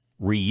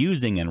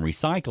 Reusing and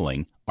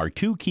recycling are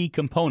two key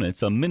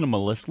components of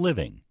minimalist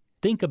living.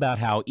 Think about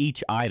how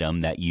each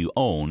item that you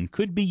own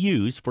could be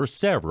used for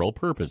several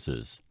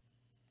purposes.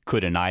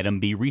 Could an item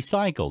be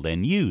recycled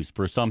and used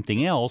for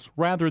something else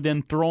rather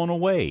than thrown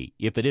away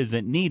if it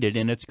isn't needed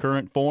in its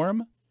current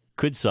form?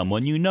 Could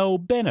someone you know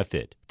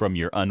benefit from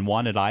your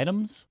unwanted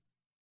items?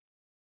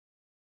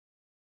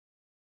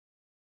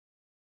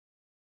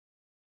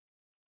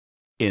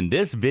 In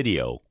this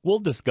video, we'll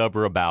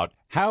discover about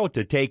how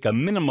to take a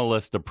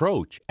minimalist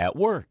approach at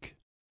work.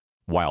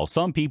 While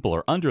some people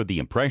are under the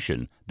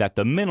impression that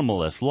the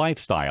minimalist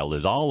lifestyle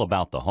is all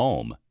about the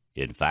home,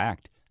 in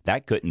fact,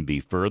 that couldn't be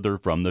further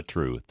from the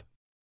truth.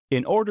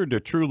 In order to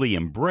truly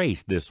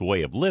embrace this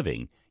way of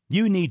living,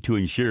 you need to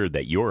ensure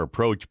that your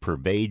approach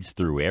pervades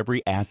through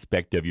every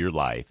aspect of your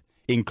life,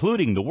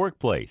 including the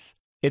workplace.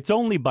 It's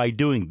only by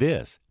doing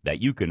this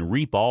that you can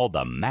reap all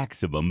the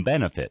maximum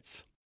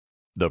benefits.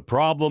 The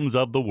problems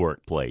of the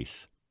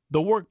workplace.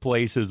 The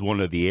workplace is one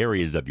of the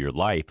areas of your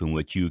life in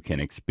which you can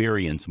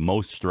experience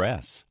most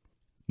stress.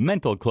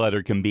 Mental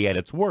clutter can be at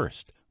its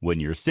worst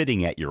when you're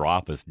sitting at your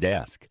office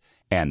desk,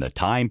 and the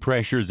time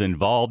pressures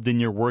involved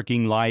in your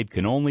working life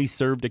can only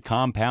serve to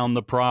compound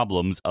the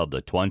problems of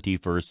the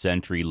 21st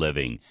century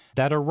living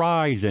that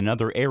arise in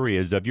other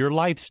areas of your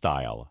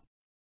lifestyle.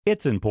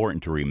 It's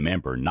important to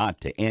remember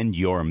not to end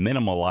your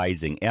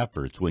minimalizing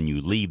efforts when you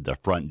leave the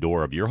front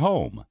door of your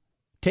home.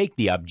 Take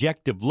the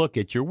objective look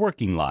at your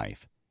working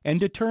life and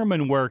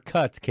determine where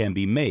cuts can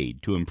be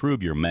made to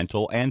improve your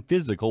mental and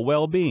physical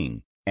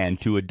well-being and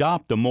to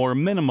adopt a more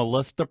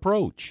minimalist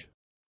approach.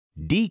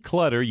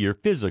 Declutter your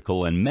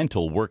physical and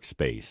mental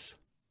workspace.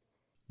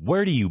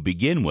 Where do you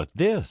begin with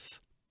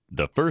this?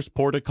 The first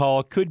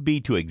protocol could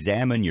be to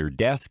examine your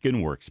desk and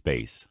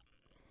workspace.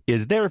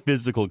 Is there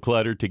physical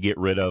clutter to get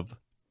rid of?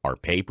 Are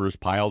papers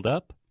piled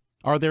up?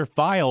 Are there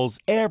files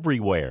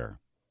everywhere?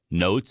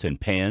 Notes and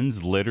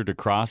pens littered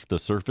across the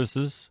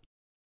surfaces?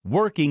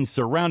 Working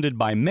surrounded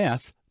by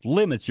mess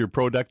limits your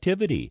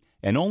productivity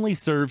and only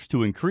serves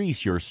to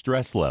increase your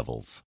stress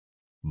levels.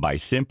 By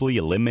simply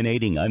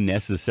eliminating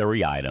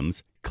unnecessary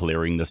items,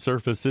 clearing the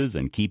surfaces,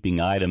 and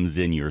keeping items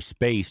in your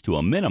space to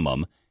a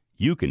minimum,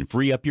 you can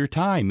free up your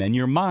time and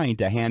your mind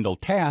to handle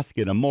tasks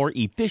in a more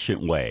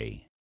efficient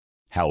way.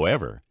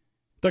 However,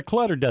 the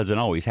clutter doesn't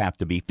always have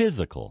to be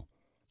physical.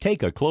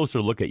 Take a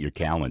closer look at your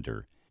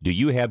calendar. Do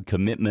you have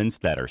commitments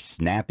that are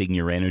snapping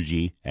your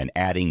energy and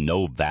adding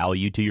no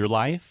value to your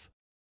life?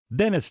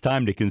 Then it's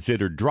time to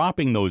consider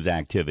dropping those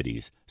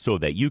activities so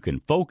that you can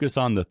focus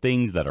on the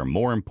things that are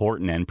more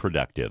important and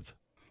productive.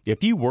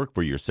 If you work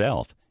for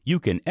yourself, you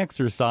can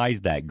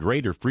exercise that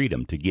greater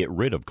freedom to get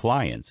rid of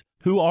clients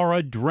who are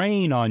a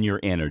drain on your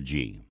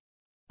energy.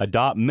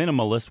 Adopt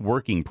minimalist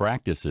working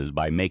practices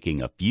by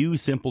making a few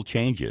simple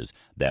changes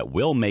that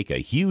will make a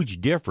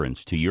huge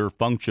difference to your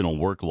functional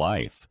work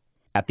life.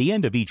 At the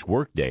end of each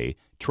workday,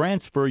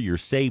 transfer your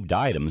saved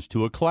items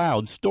to a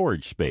cloud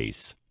storage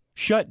space.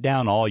 Shut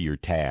down all your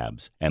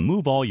tabs and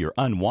move all your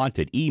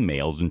unwanted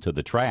emails into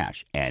the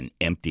trash and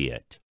empty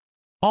it.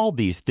 All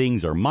these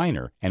things are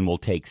minor and will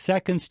take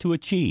seconds to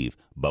achieve,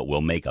 but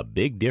will make a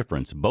big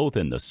difference both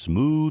in the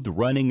smooth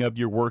running of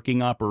your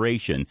working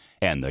operation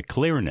and the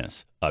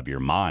clearness of your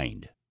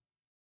mind.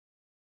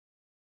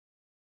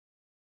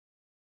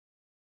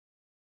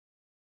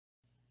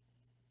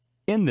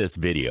 In this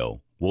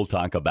video, we'll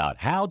talk about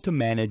how to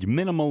manage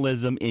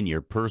minimalism in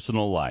your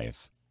personal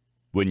life.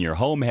 When your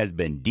home has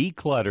been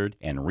decluttered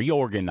and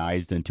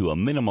reorganized into a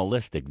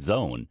minimalistic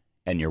zone,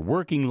 and your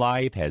working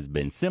life has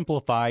been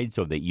simplified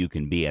so that you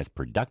can be as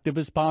productive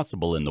as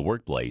possible in the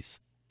workplace,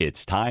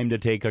 it's time to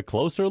take a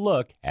closer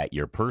look at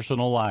your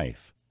personal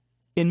life.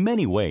 In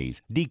many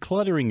ways,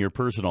 decluttering your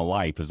personal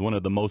life is one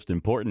of the most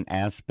important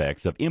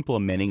aspects of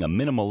implementing a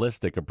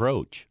minimalistic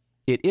approach.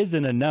 It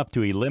isn't enough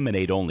to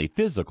eliminate only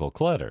physical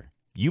clutter.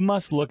 You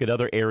must look at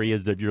other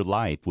areas of your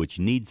life which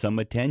need some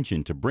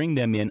attention to bring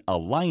them in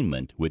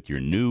alignment with your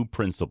new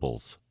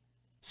principles.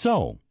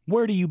 So,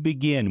 where do you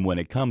begin when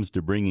it comes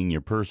to bringing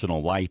your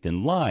personal life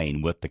in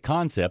line with the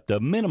concept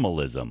of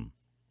minimalism?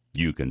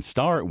 You can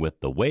start with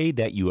the way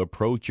that you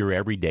approach your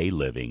everyday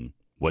living.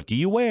 What do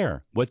you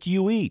wear? What do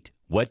you eat?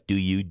 What do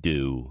you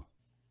do?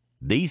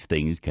 These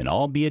things can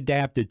all be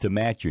adapted to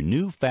match your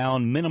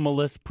newfound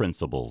minimalist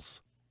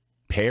principles.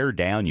 Pare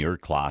down your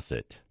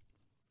closet.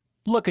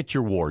 Look at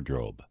your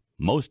wardrobe.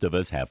 Most of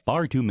us have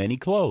far too many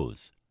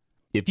clothes.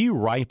 If you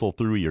rifle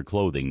through your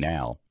clothing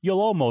now,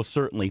 you'll almost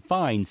certainly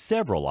find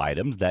several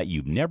items that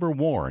you've never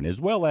worn,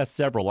 as well as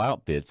several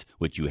outfits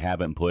which you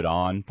haven't put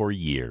on for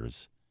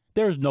years.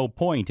 There's no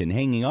point in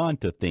hanging on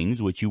to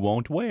things which you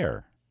won't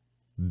wear.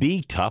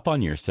 Be tough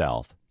on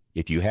yourself.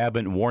 If you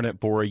haven't worn it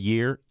for a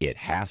year, it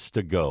has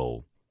to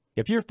go.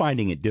 If you're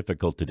finding it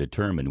difficult to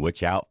determine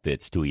which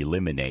outfits to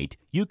eliminate,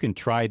 you can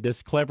try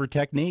this clever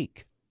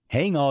technique.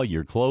 Hang all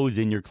your clothes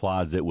in your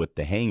closet with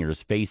the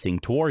hangers facing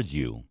towards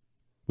you.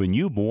 When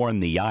you've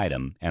worn the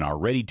item and are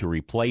ready to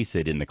replace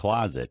it in the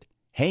closet,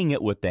 hang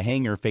it with the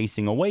hanger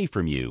facing away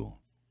from you.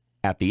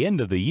 At the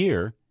end of the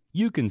year,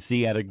 you can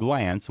see at a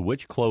glance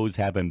which clothes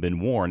haven't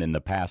been worn in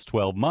the past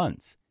 12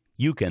 months.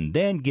 You can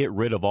then get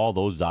rid of all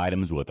those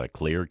items with a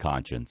clear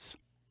conscience.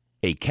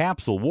 A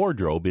capsule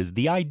wardrobe is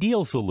the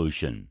ideal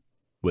solution.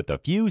 With a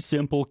few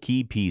simple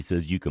key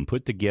pieces, you can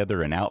put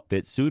together an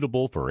outfit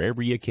suitable for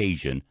every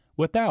occasion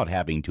without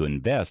having to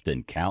invest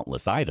in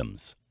countless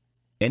items.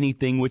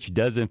 Anything which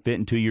doesn't fit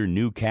into your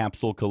new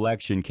capsule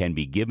collection can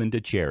be given to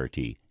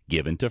charity,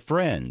 given to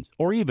friends,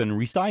 or even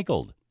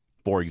recycled.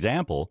 For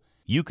example,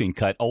 you can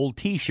cut old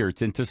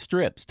t-shirts into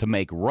strips to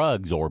make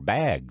rugs or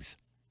bags.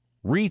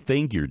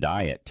 Rethink your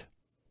diet.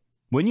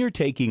 When you're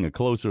taking a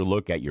closer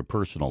look at your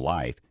personal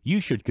life, you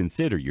should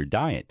consider your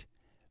diet.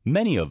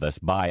 Many of us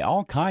buy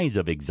all kinds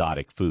of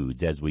exotic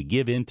foods as we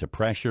give in to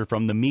pressure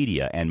from the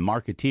media and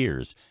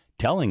marketeers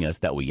telling us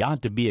that we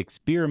ought to be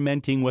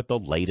experimenting with the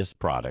latest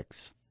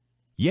products.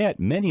 Yet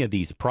many of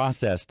these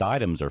processed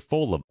items are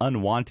full of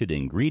unwanted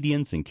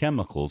ingredients and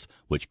chemicals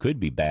which could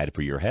be bad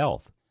for your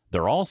health.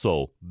 They're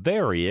also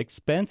very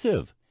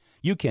expensive.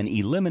 You can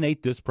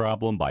eliminate this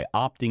problem by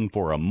opting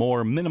for a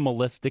more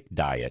minimalistic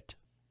diet.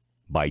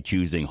 By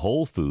choosing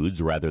whole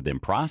foods rather than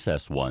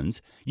processed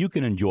ones, you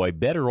can enjoy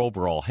better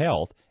overall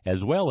health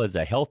as well as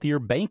a healthier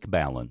bank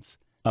balance.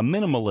 A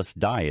minimalist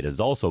diet is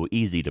also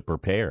easy to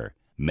prepare.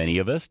 Many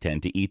of us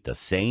tend to eat the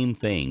same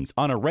things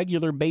on a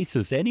regular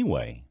basis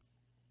anyway.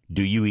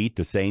 Do you eat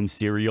the same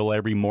cereal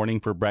every morning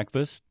for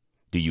breakfast?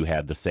 Do you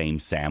have the same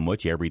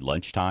sandwich every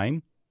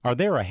lunchtime? Are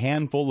there a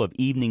handful of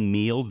evening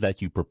meals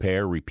that you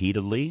prepare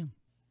repeatedly?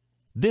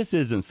 This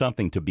isn't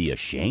something to be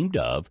ashamed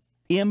of.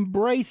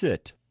 Embrace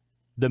it!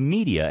 The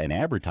media and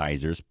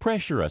advertisers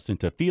pressure us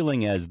into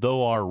feeling as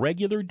though our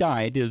regular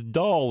diet is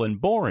dull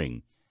and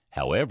boring.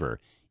 However,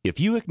 if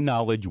you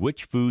acknowledge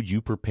which foods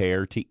you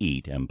prepare to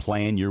eat and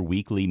plan your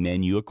weekly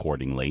menu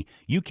accordingly,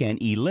 you can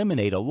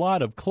eliminate a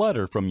lot of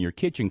clutter from your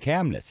kitchen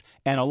cabinets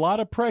and a lot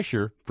of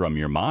pressure from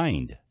your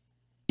mind.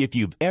 If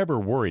you've ever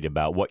worried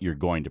about what you're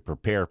going to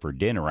prepare for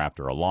dinner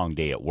after a long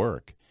day at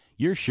work,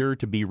 you're sure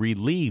to be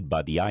relieved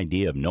by the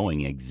idea of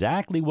knowing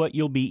exactly what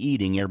you'll be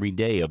eating every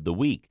day of the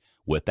week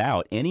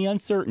without any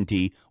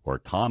uncertainty or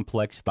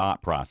complex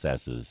thought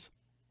processes.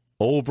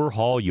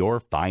 Overhaul your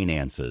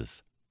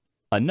finances.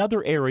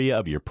 Another area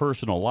of your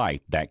personal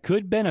life that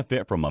could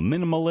benefit from a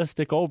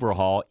minimalistic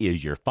overhaul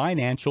is your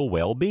financial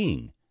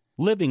well-being.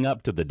 Living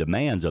up to the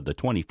demands of the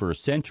 21st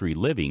century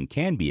living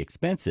can be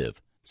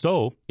expensive,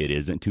 so it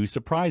isn't too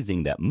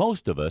surprising that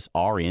most of us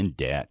are in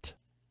debt.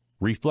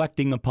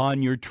 Reflecting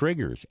upon your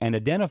triggers and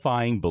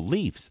identifying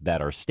beliefs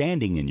that are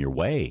standing in your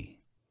way.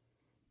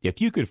 If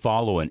you could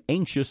follow an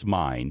anxious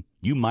mind,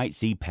 you might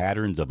see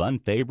patterns of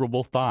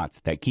unfavorable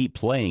thoughts that keep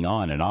playing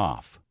on and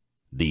off.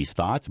 These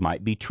thoughts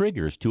might be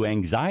triggers to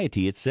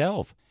anxiety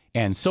itself,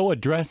 and so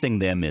addressing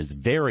them is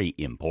very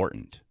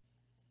important.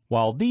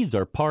 While these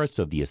are parts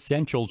of the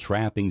essential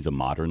trappings of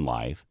modern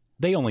life,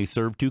 they only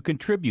serve to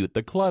contribute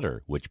the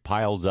clutter which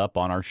piles up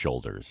on our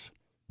shoulders.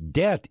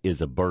 Debt is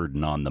a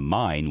burden on the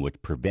mind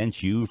which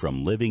prevents you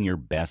from living your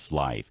best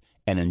life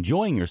and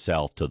enjoying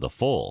yourself to the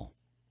full.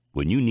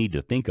 When you need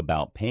to think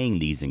about paying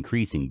these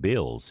increasing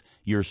bills,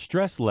 your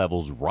stress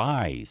levels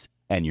rise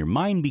and your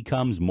mind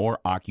becomes more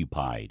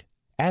occupied.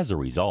 As a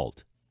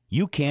result,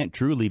 you can't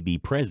truly be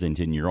present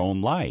in your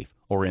own life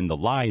or in the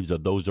lives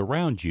of those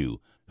around you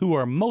who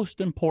are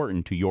most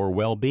important to your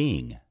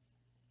well-being.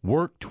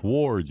 Work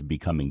towards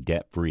becoming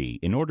debt-free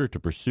in order to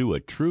pursue a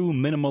true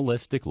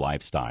minimalistic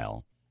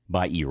lifestyle.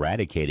 By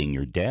eradicating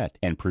your debt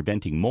and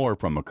preventing more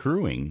from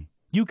accruing,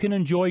 you can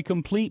enjoy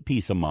complete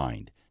peace of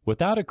mind.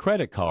 Without a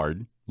credit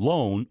card,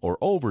 loan, or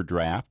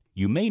overdraft,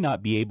 you may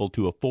not be able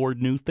to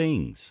afford new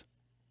things.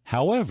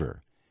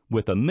 However,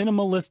 with a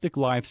minimalistic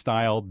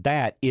lifestyle,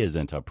 that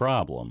isn't a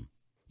problem.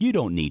 You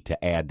don't need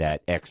to add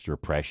that extra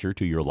pressure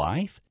to your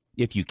life.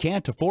 If you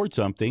can't afford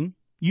something,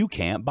 you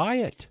can't buy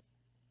it.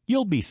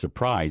 You'll be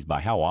surprised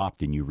by how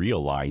often you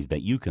realize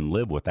that you can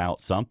live without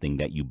something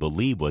that you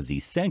believe was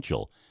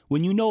essential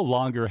when you no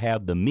longer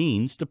have the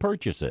means to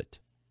purchase it.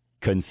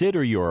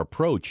 Consider your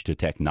approach to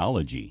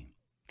technology.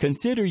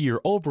 Consider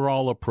your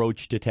overall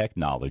approach to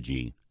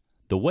technology.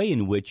 the way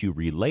in which you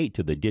relate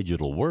to the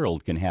digital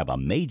world can have a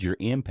major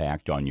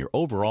impact on your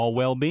overall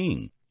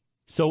well-being.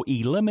 So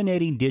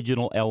eliminating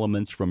digital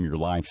elements from your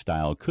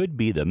lifestyle could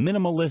be the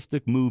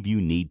minimalistic move you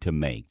need to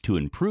make to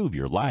improve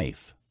your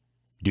life.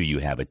 Do you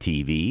have a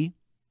TV?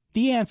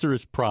 The answer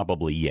is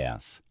probably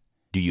yes.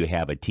 Do you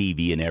have a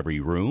TV in every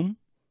room?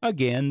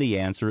 Again, the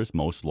answer is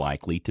most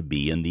likely to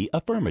be in the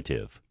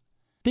affirmative.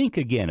 Think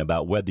again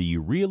about whether you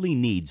really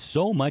need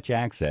so much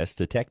access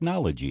to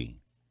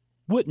technology.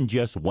 Wouldn't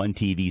just one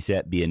TV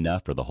set be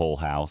enough for the whole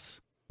house?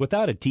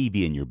 Without a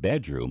TV in your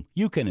bedroom,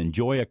 you can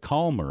enjoy a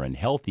calmer and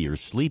healthier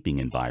sleeping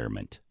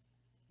environment.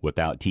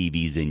 Without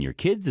TVs in your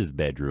kids'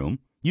 bedroom,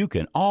 you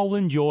can all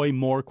enjoy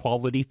more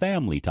quality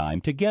family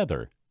time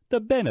together. The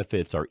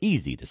benefits are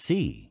easy to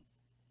see.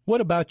 What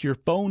about your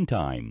phone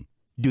time?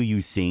 Do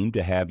you seem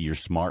to have your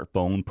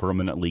smartphone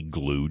permanently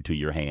glued to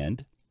your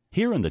hand?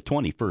 Here in the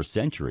 21st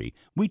century,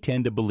 we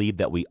tend to believe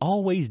that we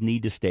always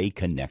need to stay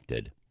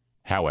connected.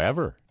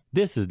 However,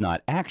 this is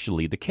not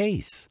actually the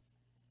case.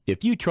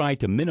 If you try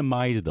to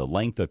minimize the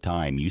length of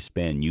time you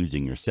spend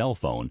using your cell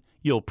phone,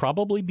 you'll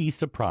probably be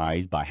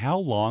surprised by how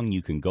long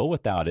you can go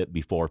without it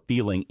before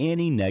feeling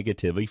any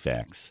negative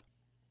effects.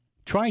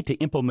 Try to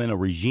implement a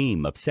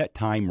regime of set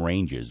time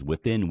ranges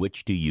within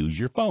which to use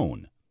your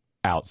phone.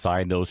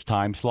 Outside those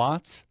time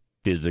slots,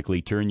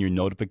 physically turn your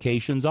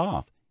notifications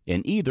off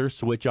and either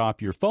switch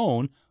off your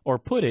phone or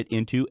put it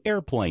into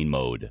airplane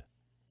mode.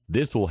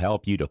 This will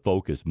help you to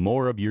focus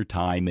more of your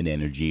time and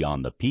energy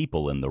on the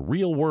people in the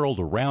real world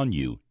around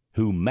you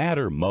who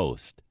matter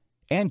most,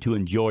 and to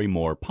enjoy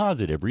more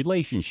positive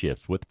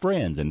relationships with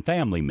friends and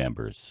family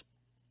members.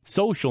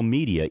 Social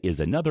media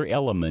is another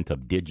element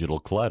of digital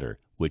clutter,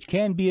 which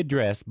can be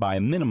addressed by a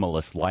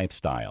minimalist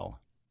lifestyle.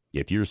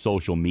 If your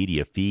social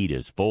media feed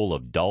is full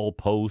of dull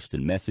posts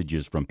and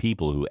messages from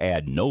people who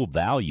add no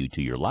value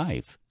to your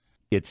life,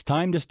 it's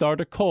time to start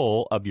a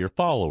cull of your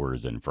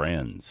followers and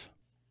friends.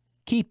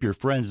 Keep your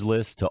friends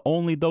list to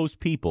only those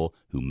people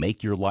who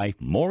make your life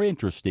more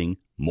interesting,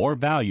 more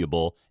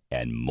valuable,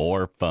 and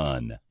more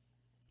fun.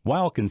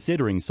 While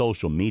considering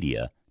social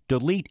media,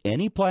 delete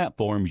any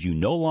platforms you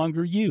no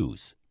longer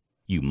use.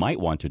 You might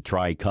want to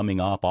try coming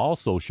off all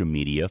social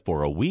media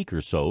for a week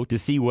or so to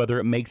see whether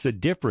it makes a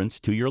difference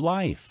to your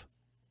life.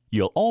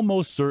 You'll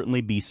almost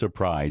certainly be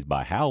surprised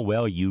by how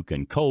well you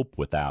can cope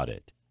without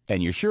it,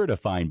 and you're sure to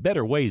find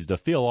better ways to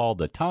fill all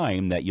the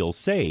time that you'll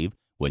save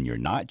when you're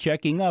not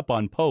checking up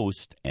on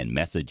posts and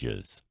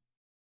messages.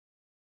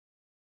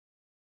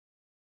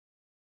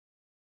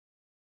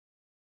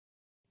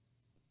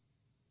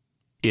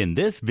 In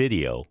this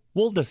video,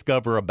 we'll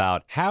discover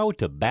about how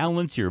to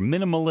balance your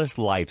minimalist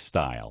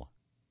lifestyle.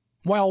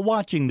 While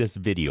watching this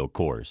video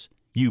course,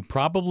 you've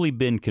probably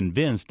been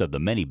convinced of the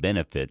many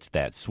benefits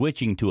that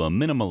switching to a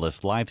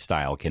minimalist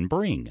lifestyle can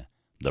bring.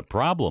 The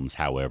problems,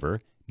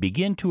 however,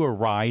 begin to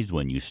arise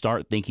when you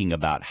start thinking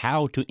about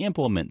how to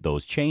implement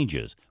those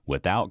changes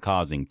without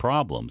causing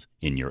problems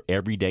in your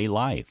everyday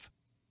life.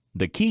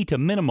 The key to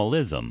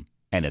minimalism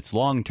and its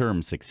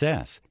long-term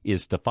success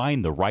is to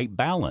find the right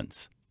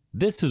balance.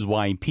 This is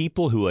why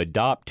people who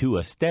adopt too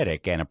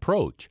aesthetic an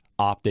approach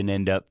often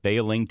end up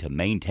failing to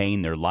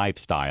maintain their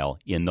lifestyle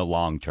in the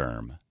long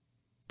term.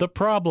 The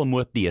problem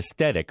with the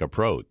aesthetic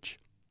approach.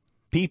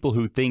 People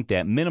who think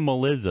that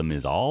minimalism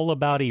is all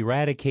about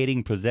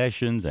eradicating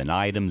possessions and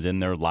items in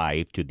their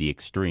life to the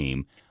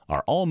extreme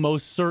are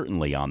almost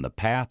certainly on the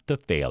path to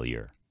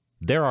failure.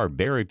 There are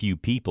very few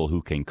people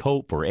who can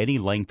cope for any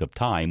length of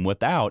time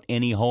without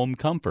any home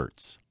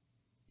comforts.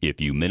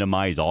 If you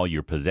minimize all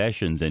your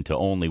possessions into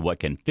only what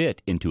can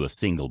fit into a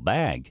single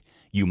bag,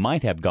 you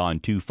might have gone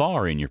too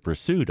far in your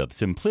pursuit of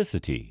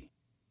simplicity.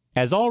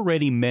 As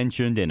already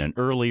mentioned in an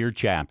earlier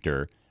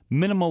chapter,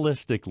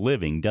 minimalistic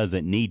living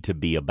doesn't need to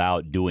be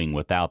about doing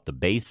without the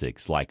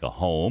basics like a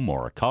home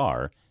or a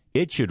car.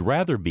 It should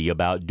rather be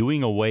about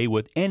doing away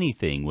with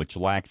anything which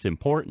lacks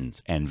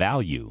importance and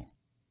value.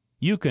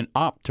 You can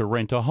opt to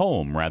rent a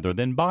home rather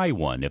than buy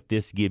one if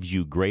this gives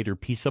you greater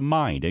peace of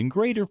mind and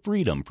greater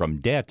freedom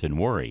from debt and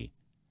worry.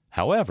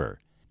 However,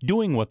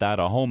 doing without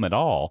a home at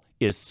all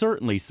is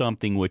certainly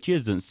something which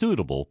isn't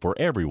suitable for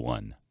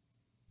everyone.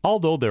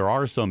 Although there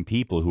are some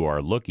people who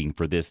are looking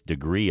for this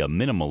degree of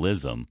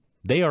minimalism,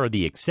 they are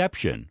the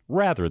exception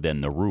rather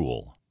than the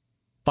rule.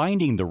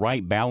 Finding the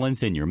right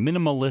balance in your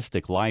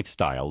minimalistic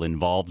lifestyle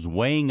involves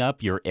weighing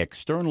up your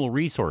external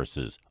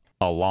resources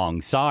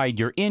alongside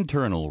your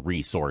internal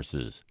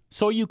resources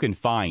so you can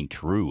find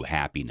true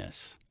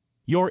happiness.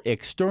 Your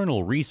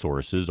external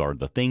resources are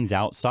the things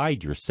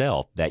outside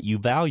yourself that you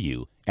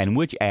value and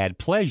which add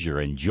pleasure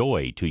and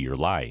joy to your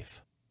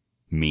life.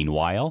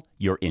 Meanwhile,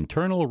 your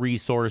internal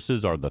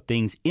resources are the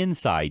things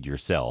inside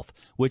yourself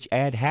which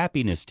add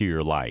happiness to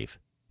your life.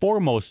 For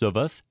most of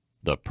us,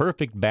 the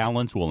perfect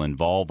balance will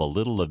involve a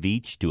little of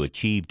each to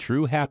achieve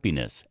true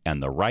happiness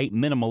and the right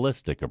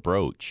minimalistic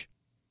approach.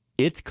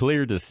 It's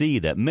clear to see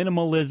that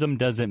minimalism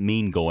doesn't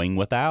mean going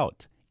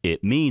without.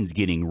 It means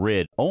getting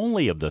rid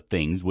only of the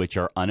things which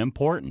are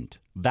unimportant,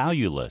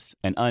 valueless,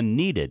 and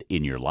unneeded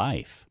in your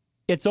life.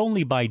 It's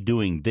only by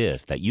doing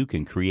this that you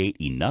can create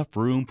enough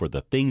room for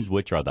the things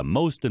which are the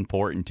most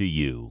important to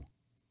you.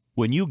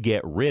 When you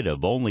get rid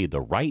of only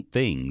the right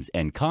things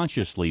and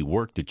consciously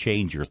work to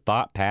change your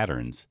thought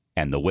patterns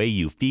and the way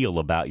you feel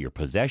about your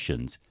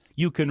possessions,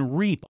 you can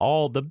reap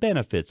all the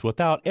benefits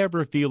without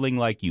ever feeling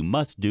like you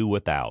must do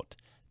without.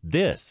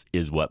 This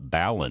is what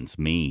balance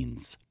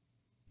means.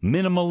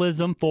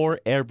 Minimalism for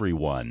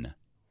everyone.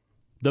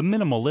 The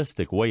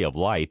minimalistic way of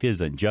life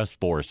isn't just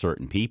for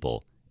certain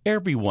people.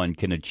 Everyone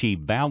can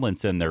achieve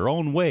balance in their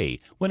own way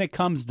when it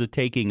comes to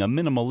taking a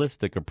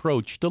minimalistic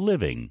approach to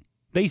living.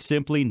 They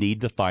simply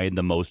need to find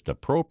the most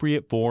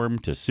appropriate form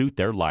to suit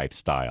their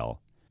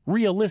lifestyle.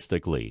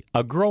 Realistically,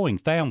 a growing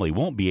family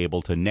won't be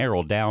able to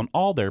narrow down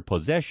all their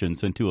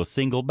possessions into a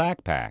single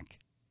backpack.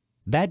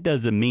 That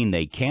doesn't mean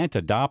they can't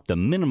adopt the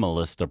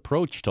minimalist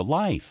approach to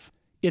life.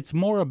 It's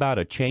more about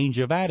a change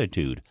of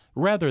attitude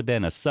rather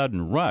than a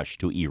sudden rush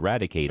to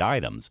eradicate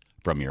items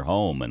from your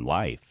home and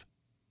life.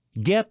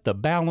 Get the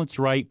balance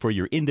right for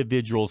your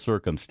individual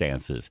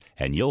circumstances,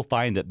 and you'll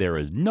find that there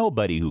is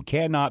nobody who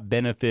cannot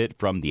benefit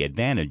from the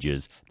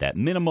advantages that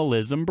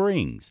minimalism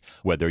brings,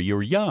 whether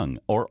you're young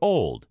or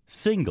old,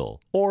 single,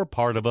 or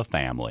part of a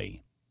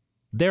family.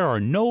 There are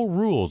no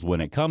rules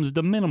when it comes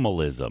to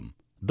minimalism.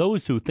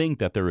 Those who think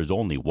that there is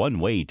only one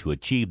way to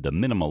achieve the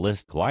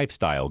minimalist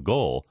lifestyle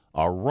goal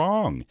are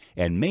wrong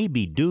and may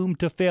be doomed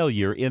to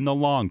failure in the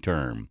long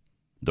term.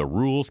 The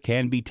rules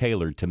can be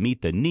tailored to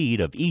meet the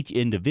need of each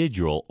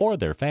individual or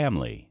their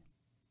family.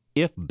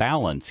 If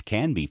balance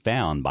can be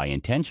found by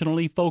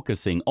intentionally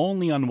focusing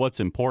only on what's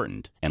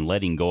important and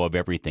letting go of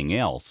everything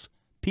else,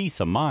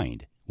 peace of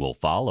mind will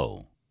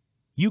follow.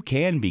 You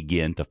can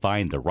begin to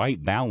find the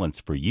right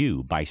balance for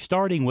you by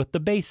starting with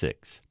the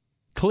basics.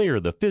 Clear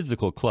the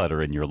physical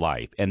clutter in your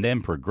life and then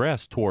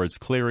progress towards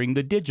clearing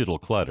the digital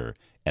clutter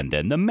and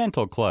then the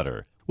mental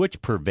clutter,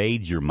 which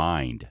pervades your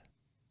mind.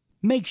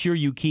 Make sure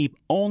you keep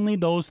only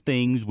those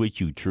things which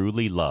you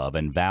truly love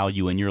and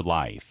value in your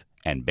life,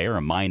 and bear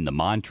in mind the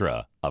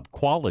mantra of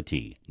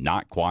quality,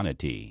 not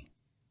quantity.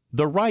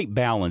 The right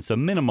balance of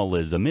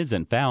minimalism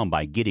isn't found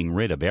by getting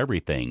rid of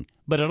everything,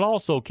 but it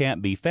also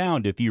can't be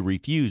found if you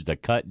refuse to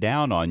cut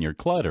down on your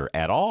clutter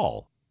at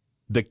all.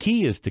 The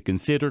key is to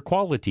consider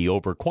quality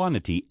over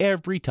quantity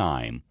every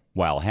time.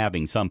 While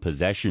having some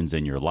possessions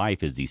in your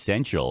life is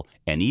essential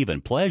and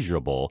even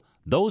pleasurable,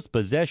 those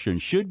possessions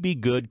should be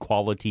good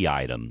quality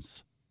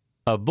items.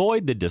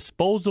 Avoid the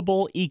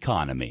disposable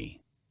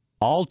economy.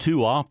 All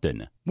too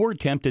often, we're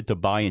tempted to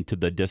buy into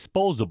the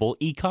disposable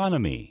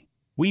economy.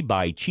 We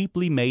buy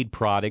cheaply made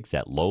products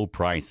at low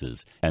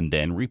prices and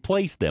then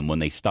replace them when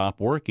they stop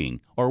working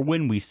or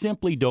when we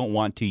simply don't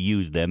want to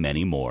use them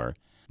anymore.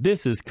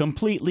 This is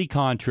completely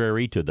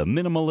contrary to the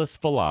minimalist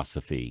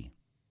philosophy.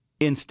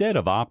 Instead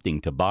of opting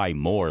to buy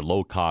more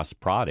low-cost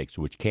products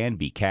which can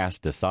be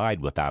cast aside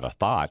without a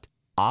thought,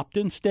 opt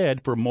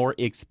instead for more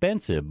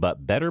expensive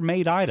but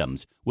better-made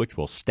items which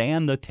will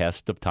stand the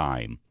test of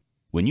time.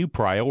 When you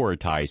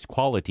prioritize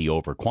quality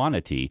over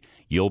quantity,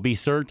 you'll be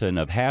certain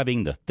of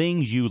having the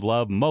things you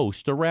love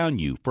most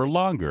around you for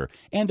longer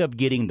and of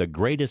getting the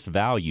greatest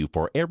value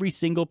for every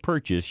single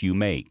purchase you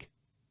make.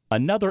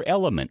 Another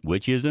element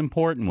which is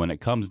important when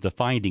it comes to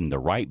finding the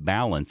right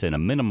balance in a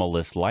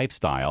minimalist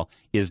lifestyle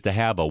is to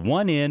have a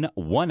one-in,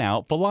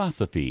 one-out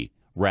philosophy.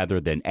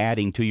 Rather than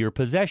adding to your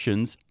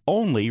possessions,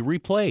 only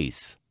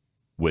replace.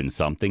 When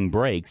something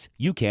breaks,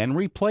 you can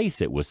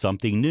replace it with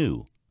something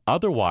new.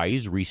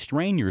 Otherwise,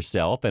 restrain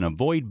yourself and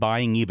avoid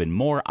buying even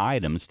more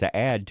items to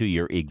add to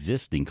your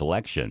existing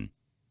collection.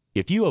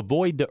 If you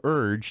avoid the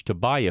urge to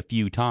buy a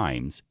few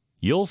times,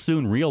 you'll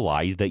soon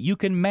realize that you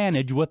can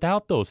manage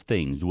without those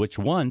things which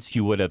once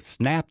you would have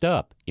snapped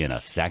up in a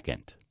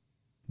second.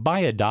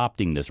 By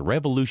adopting this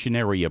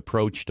revolutionary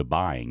approach to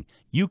buying,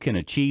 you can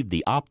achieve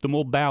the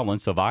optimal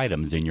balance of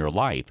items in your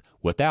life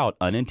without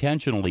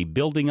unintentionally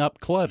building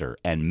up clutter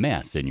and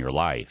mess in your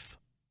life.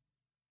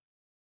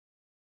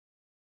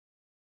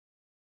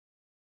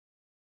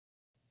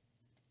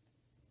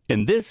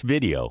 In this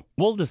video,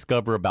 we'll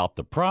discover about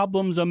the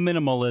problems of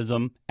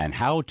minimalism and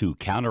how to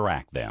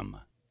counteract them.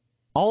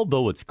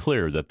 Although it's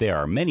clear that there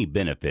are many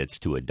benefits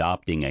to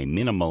adopting a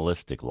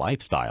minimalistic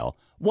lifestyle,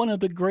 one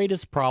of the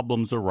greatest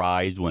problems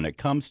arise when it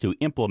comes to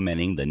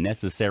implementing the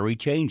necessary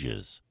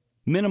changes.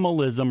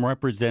 Minimalism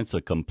represents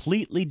a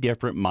completely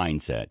different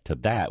mindset to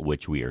that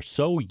which we are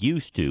so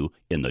used to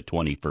in the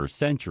 21st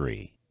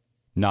century.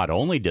 Not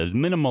only does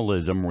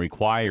minimalism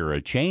require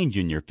a change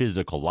in your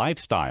physical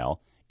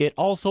lifestyle, it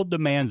also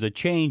demands a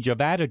change of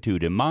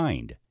attitude and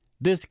mind.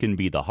 This can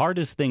be the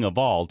hardest thing of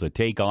all to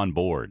take on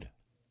board.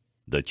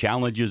 The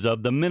challenges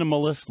of the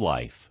minimalist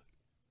life.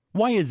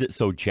 Why is it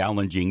so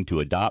challenging to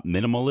adopt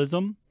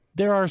minimalism?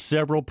 There are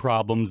several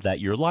problems that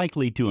you're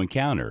likely to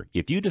encounter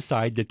if you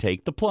decide to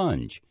take the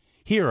plunge.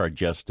 Here are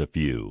just a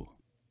few.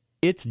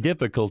 It's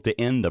difficult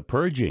to end the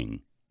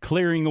purging.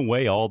 Clearing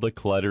away all the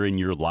clutter in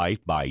your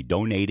life by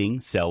donating,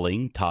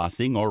 selling,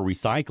 tossing, or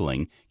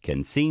recycling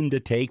can seem to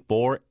take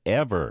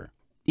forever.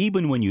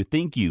 Even when you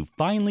think you've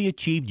finally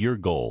achieved your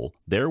goal,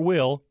 there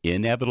will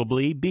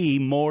inevitably be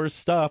more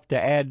stuff to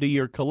add to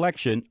your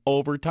collection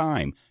over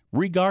time,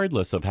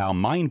 regardless of how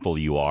mindful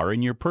you are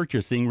in your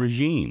purchasing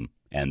regime.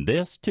 And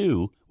this,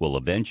 too, will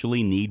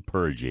eventually need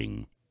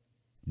purging.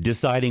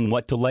 Deciding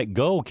what to let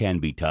go can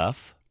be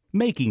tough.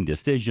 Making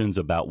decisions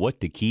about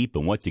what to keep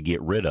and what to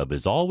get rid of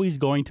is always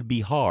going to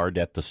be hard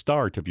at the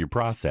start of your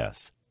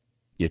process.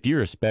 If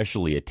you're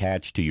especially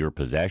attached to your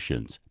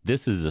possessions,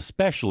 this is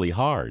especially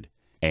hard.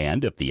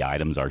 And if the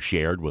items are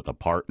shared with a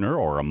partner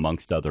or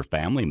amongst other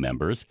family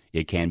members,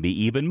 it can be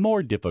even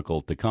more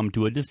difficult to come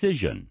to a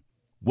decision.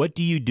 What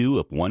do you do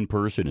if one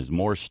person is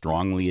more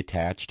strongly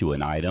attached to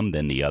an item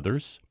than the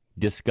others?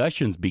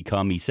 Discussions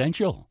become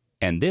essential,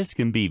 and this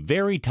can be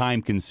very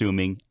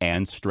time-consuming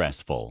and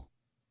stressful.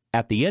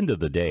 At the end of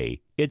the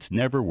day, it's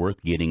never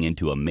worth getting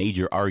into a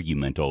major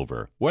argument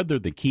over whether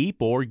to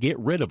keep or get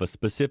rid of a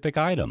specific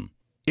item.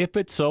 If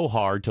it's so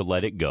hard to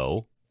let it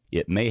go,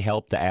 it may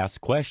help to ask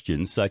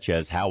questions such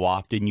as how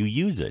often you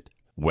use it,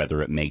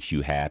 whether it makes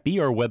you happy,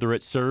 or whether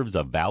it serves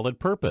a valid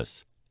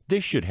purpose.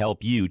 This should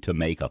help you to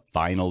make a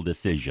final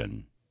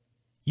decision.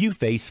 You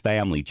face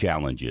family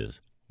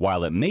challenges.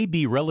 While it may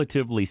be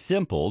relatively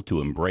simple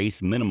to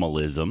embrace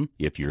minimalism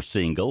if you're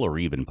single or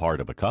even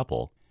part of a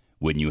couple,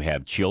 when you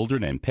have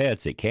children and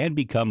pets, it can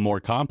become more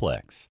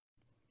complex.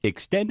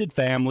 Extended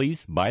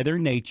families, by their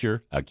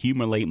nature,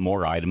 accumulate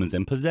more items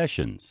and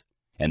possessions,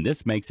 and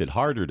this makes it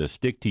harder to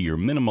stick to your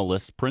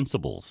minimalist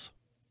principles.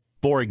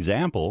 For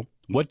example,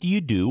 what do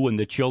you do when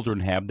the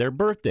children have their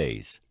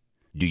birthdays?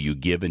 Do you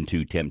give in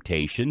to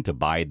temptation to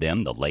buy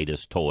them the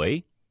latest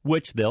toy,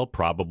 which they'll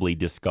probably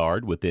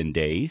discard within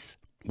days?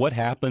 What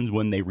happens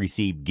when they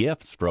receive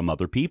gifts from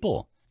other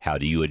people? How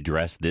do you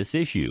address this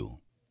issue?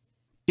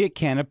 It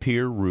can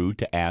appear rude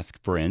to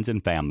ask friends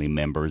and family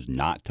members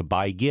not to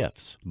buy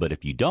gifts, but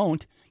if you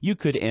don't, you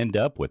could end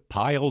up with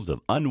piles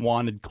of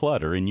unwanted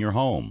clutter in your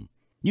home.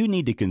 You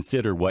need to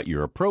consider what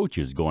your approach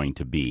is going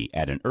to be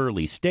at an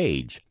early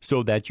stage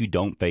so that you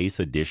don't face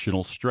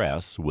additional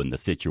stress when the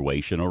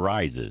situation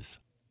arises.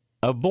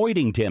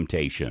 Avoiding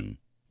temptation.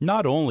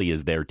 Not only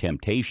is there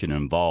temptation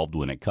involved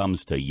when it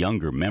comes to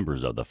younger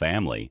members of the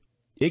family,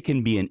 it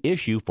can be an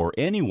issue for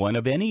anyone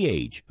of any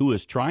age who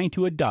is trying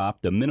to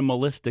adopt a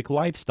minimalistic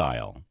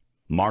lifestyle.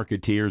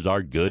 Marketeers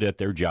are good at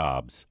their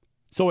jobs,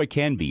 so it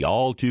can be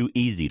all too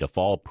easy to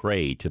fall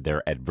prey to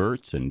their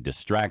adverts and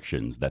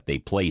distractions that they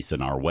place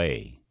in our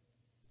way.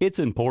 It's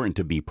important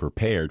to be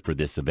prepared for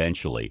this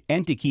eventually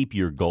and to keep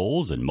your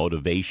goals and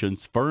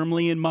motivations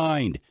firmly in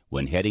mind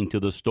when heading to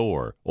the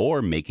store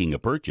or making a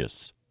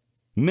purchase.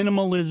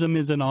 Minimalism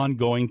is an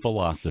ongoing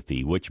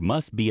philosophy which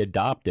must be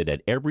adopted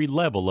at every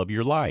level of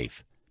your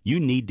life. You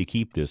need to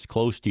keep this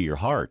close to your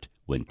heart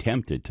when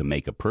tempted to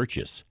make a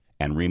purchase,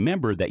 and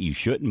remember that you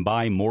shouldn't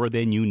buy more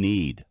than you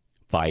need.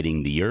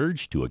 Fighting the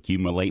urge to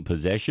accumulate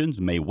possessions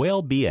may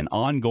well be an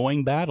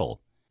ongoing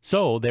battle.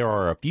 So there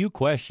are a few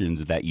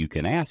questions that you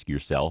can ask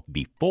yourself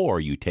before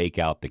you take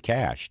out the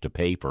cash to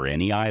pay for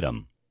any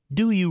item.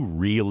 Do you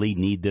really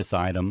need this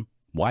item?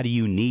 Why do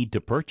you need to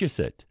purchase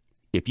it?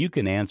 If you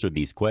can answer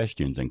these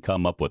questions and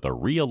come up with a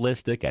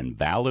realistic and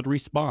valid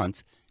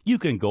response, you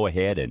can go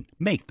ahead and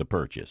make the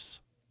purchase.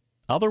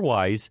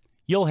 Otherwise,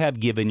 you'll have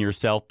given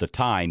yourself the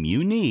time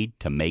you need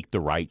to make the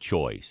right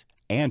choice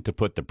and to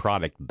put the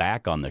product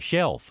back on the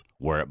shelf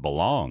where it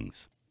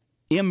belongs.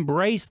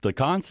 Embrace the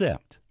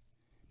concept.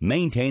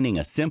 Maintaining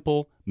a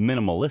simple,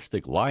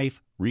 minimalistic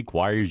life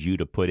requires you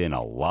to put in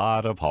a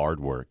lot of hard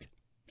work.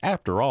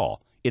 After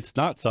all, it's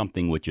not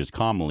something which is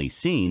commonly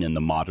seen in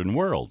the modern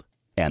world,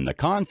 and the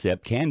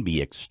concept can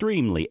be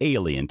extremely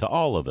alien to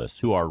all of us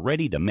who are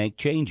ready to make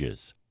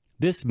changes.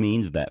 This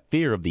means that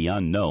fear of the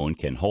unknown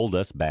can hold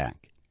us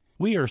back.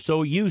 We are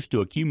so used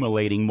to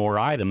accumulating more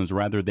items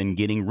rather than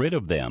getting rid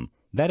of them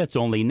that it's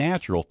only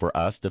natural for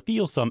us to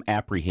feel some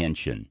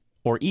apprehension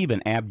or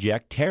even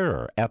abject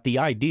terror at the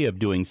idea of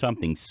doing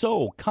something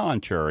so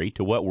contrary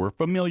to what we're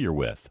familiar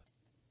with.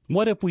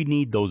 What if we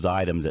need those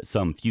items at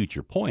some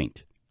future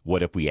point?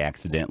 What if we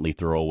accidentally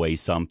throw away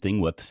something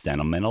with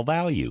sentimental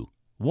value?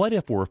 What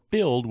if we're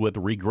filled with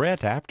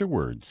regret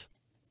afterwards?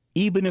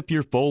 Even if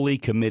you're fully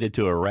committed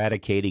to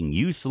eradicating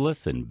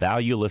useless and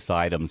valueless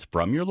items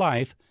from your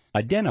life,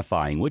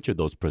 identifying which of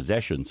those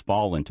possessions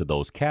fall into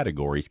those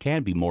categories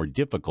can be more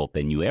difficult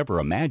than you ever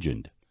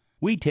imagined.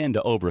 We tend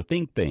to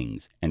overthink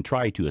things and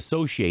try to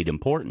associate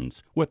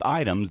importance with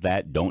items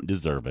that don't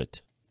deserve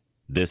it.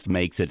 This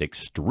makes it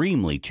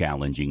extremely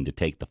challenging to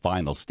take the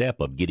final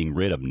step of getting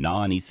rid of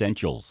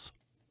non-essentials.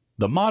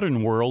 The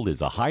modern world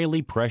is a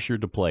highly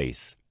pressured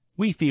place.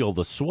 We feel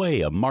the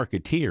sway of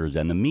marketeers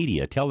and the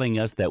media telling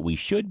us that we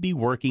should be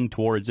working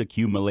towards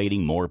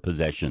accumulating more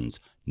possessions,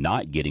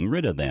 not getting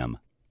rid of them.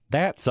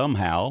 That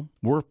somehow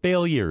we're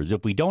failures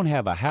if we don't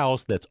have a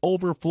house that's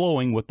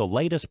overflowing with the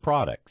latest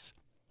products.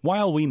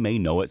 While we may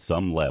know at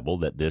some level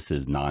that this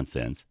is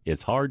nonsense,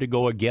 it's hard to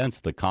go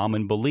against the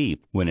common belief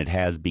when it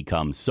has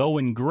become so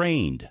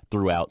ingrained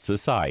throughout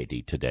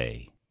society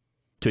today.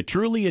 To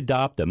truly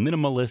adopt a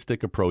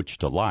minimalistic approach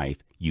to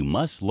life, you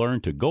must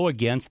learn to go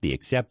against the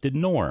accepted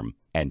norm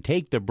and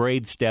take the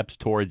brave steps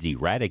towards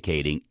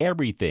eradicating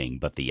everything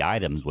but the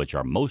items which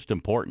are most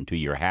important to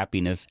your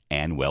happiness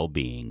and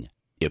well-being.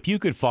 If you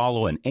could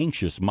follow an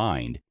anxious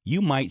mind,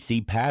 you might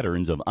see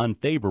patterns of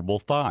unfavorable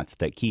thoughts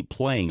that keep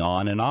playing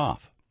on and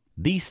off.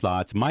 These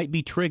thoughts might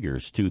be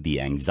triggers to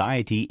the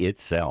anxiety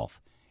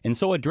itself, and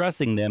so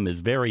addressing them is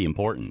very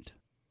important.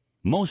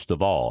 Most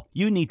of all,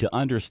 you need to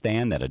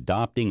understand that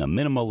adopting a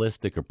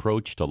minimalistic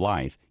approach to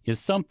life is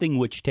something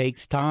which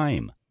takes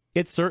time.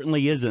 It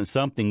certainly isn't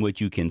something which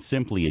you can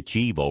simply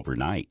achieve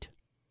overnight.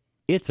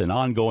 It's an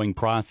ongoing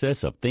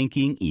process of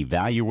thinking,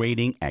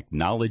 evaluating,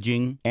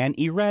 acknowledging, and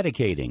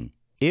eradicating.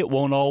 It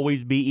won't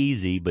always be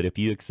easy, but if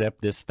you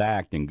accept this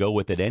fact and go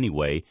with it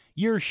anyway,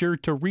 you're sure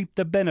to reap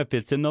the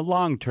benefits in the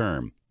long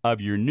term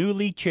of your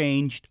newly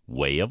changed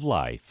way of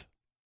life.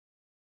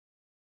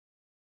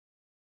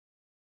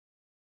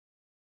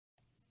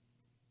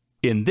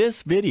 In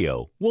this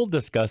video, we'll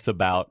discuss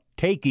about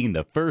taking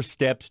the first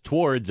steps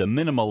towards a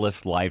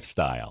minimalist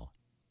lifestyle.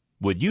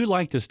 Would you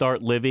like to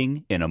start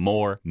living in a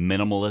more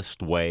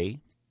minimalist way?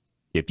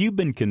 If you've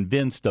been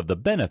convinced of the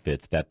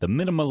benefits that the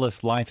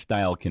minimalist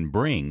lifestyle can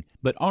bring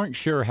but aren't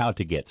sure how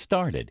to get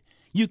started,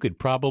 you could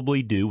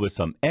probably do with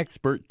some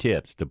expert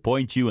tips to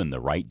point you in the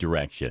right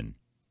direction.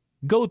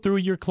 Go through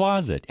your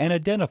closet and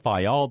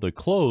identify all the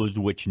clothes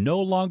which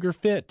no longer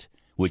fit,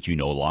 which you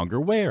no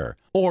longer wear,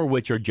 or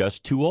which are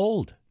just too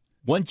old.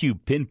 Once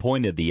you've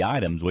pinpointed the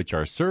items which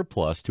are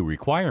surplus to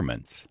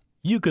requirements,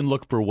 you can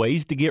look for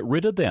ways to get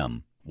rid of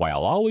them,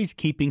 while always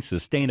keeping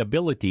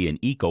sustainability and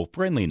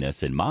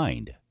eco-friendliness in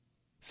mind.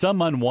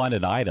 Some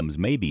unwanted items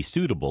may be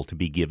suitable to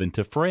be given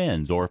to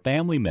friends or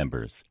family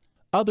members.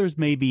 Others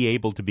may be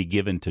able to be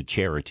given to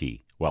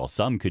charity, while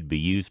some could be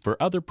used for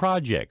other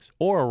projects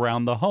or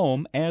around the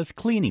home as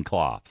cleaning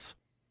cloths.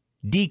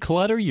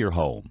 Declutter your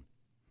home.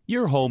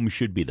 Your home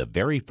should be the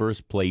very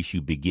first place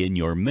you begin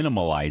your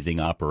minimalizing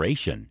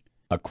operation.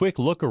 A quick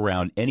look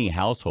around any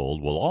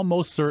household will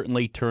almost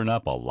certainly turn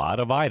up a lot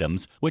of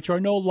items which are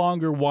no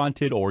longer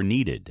wanted or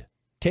needed.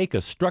 Take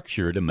a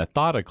structured and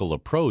methodical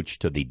approach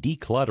to the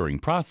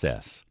decluttering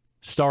process.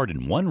 Start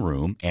in one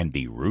room and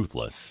be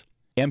ruthless.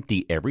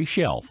 Empty every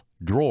shelf,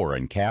 drawer,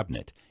 and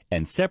cabinet,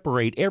 and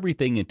separate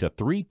everything into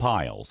 3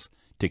 piles: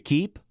 to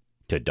keep,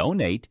 to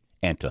donate,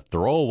 and to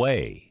throw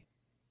away.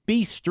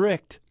 Be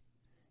strict.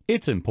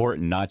 It's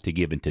important not to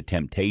give in to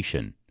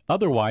temptation,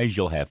 otherwise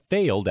you'll have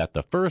failed at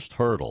the first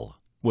hurdle.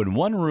 When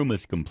one room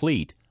is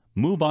complete,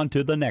 move on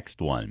to the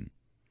next one.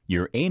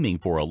 You're aiming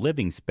for a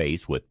living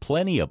space with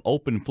plenty of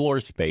open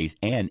floor space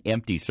and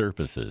empty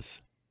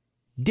surfaces.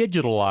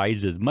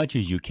 Digitalize as much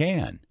as you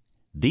can.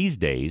 These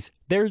days,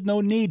 there's no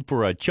need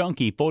for a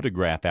chunky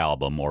photograph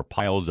album or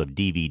piles of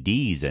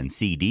DVDs and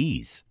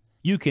CDs.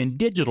 You can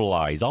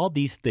digitalize all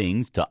these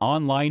things to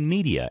online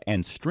media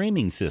and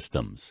streaming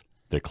systems.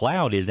 The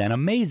cloud is an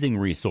amazing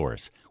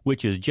resource,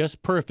 which is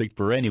just perfect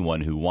for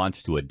anyone who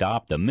wants to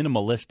adopt a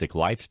minimalistic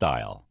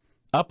lifestyle.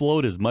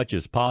 Upload as much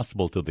as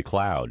possible to the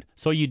cloud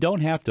so you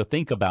don't have to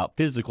think about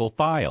physical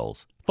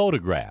files,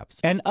 photographs,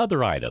 and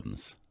other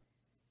items.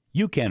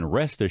 You can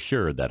rest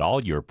assured that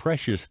all your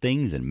precious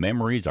things and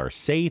memories are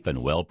safe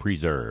and well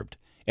preserved,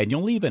 and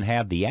you'll even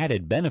have the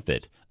added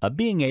benefit of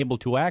being able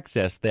to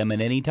access them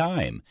at any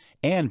time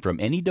and from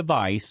any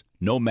device,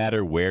 no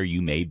matter where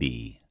you may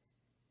be.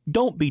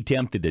 Don't be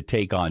tempted to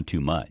take on too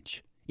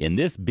much. In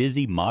this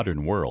busy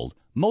modern world,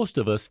 most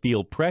of us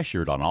feel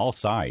pressured on all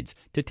sides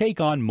to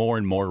take on more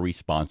and more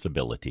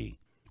responsibility.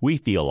 We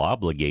feel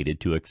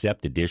obligated to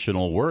accept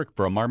additional work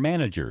from our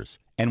managers,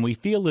 and we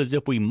feel as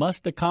if we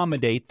must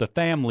accommodate the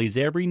family's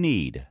every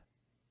need.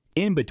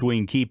 In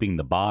between keeping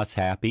the boss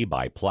happy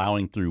by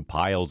plowing through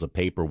piles of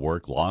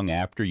paperwork long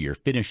after your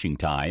finishing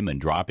time and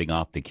dropping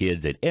off the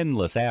kids at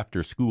endless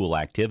after-school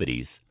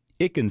activities,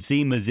 it can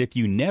seem as if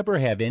you never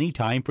have any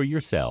time for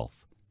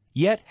yourself.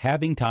 Yet,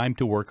 having time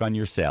to work on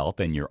yourself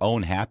and your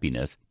own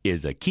happiness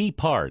is a key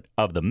part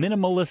of the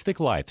minimalistic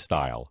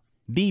lifestyle.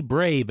 Be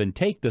brave and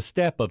take the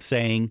step of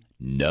saying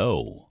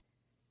no.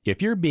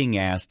 If you're being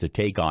asked to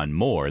take on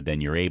more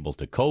than you're able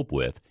to cope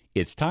with,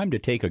 it's time to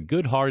take a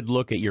good hard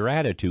look at your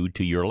attitude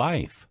to your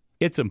life.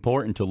 It's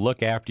important to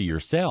look after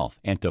yourself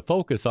and to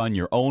focus on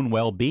your own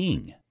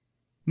well-being.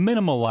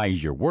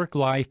 Minimalize your work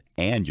life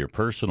and your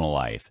personal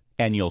life,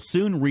 and you'll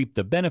soon reap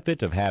the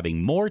benefit of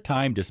having more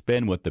time to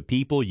spend with the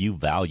people you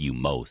value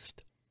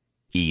most.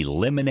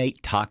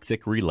 Eliminate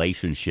toxic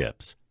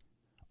relationships.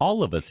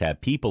 All of us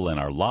have people in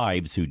our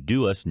lives who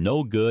do us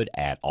no good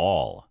at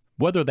all.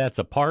 Whether that's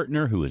a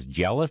partner who is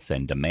jealous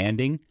and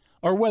demanding,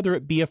 or whether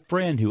it be a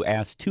friend who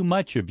asks too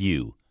much of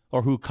you,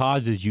 or who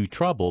causes you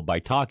trouble by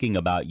talking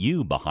about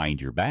you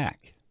behind your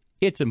back.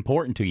 It's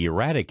important to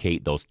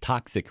eradicate those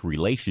toxic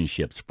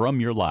relationships from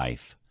your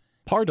life.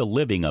 Part of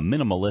living a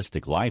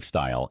minimalistic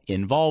lifestyle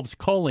involves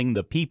culling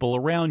the people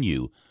around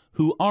you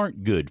who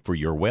aren't good for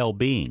your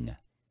well-being.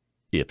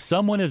 If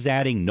someone is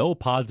adding no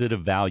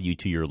positive value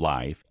to your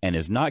life and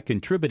is not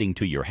contributing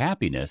to your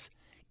happiness,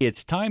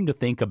 it's time to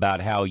think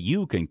about how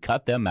you can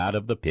cut them out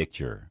of the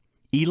picture.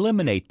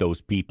 Eliminate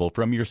those people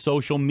from your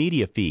social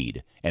media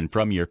feed and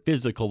from your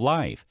physical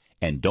life,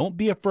 and don't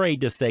be afraid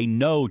to say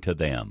no to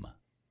them.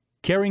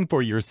 Caring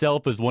for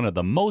yourself is one of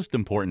the most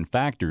important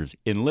factors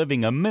in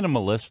living a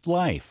minimalist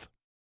life.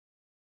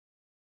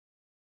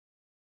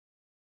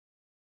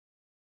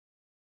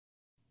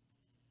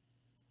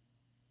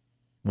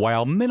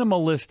 While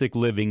minimalistic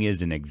living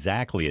isn't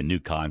exactly a new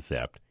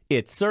concept,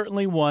 it's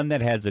certainly one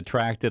that has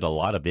attracted a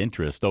lot of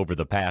interest over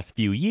the past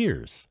few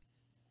years.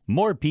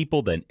 More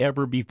people than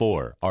ever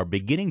before are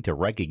beginning to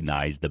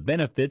recognize the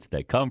benefits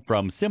that come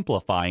from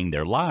simplifying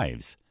their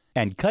lives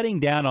and cutting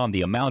down on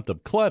the amount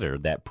of clutter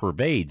that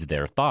pervades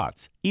their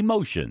thoughts,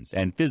 emotions,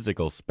 and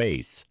physical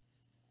space.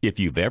 If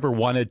you've ever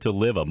wanted to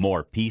live a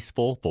more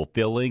peaceful,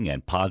 fulfilling,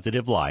 and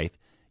positive life,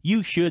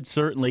 you should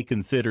certainly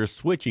consider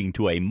switching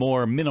to a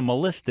more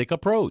minimalistic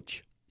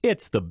approach.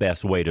 It's the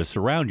best way to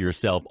surround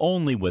yourself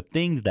only with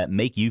things that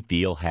make you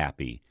feel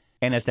happy,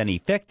 and it's an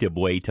effective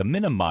way to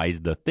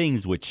minimize the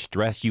things which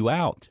stress you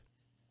out.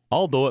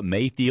 Although it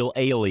may feel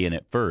alien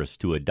at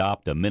first to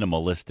adopt a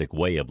minimalistic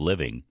way of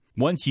living,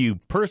 once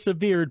you've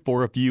persevered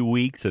for a few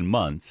weeks and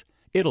months,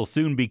 it'll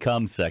soon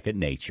become second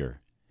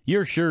nature.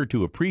 You're sure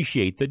to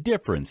appreciate the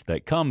difference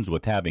that comes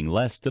with having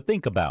less to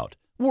think about,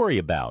 worry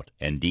about,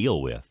 and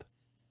deal with.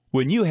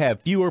 When you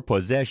have fewer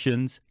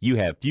possessions, you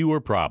have fewer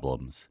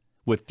problems.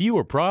 With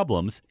fewer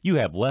problems, you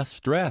have less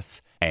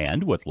stress.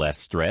 And with less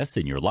stress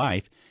in your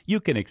life, you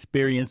can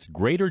experience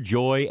greater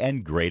joy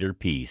and greater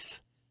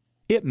peace.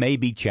 It may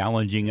be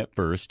challenging at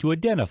first to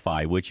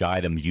identify which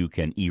items you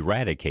can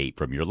eradicate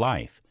from your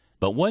life.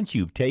 But once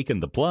you've taken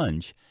the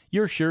plunge,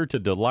 you're sure to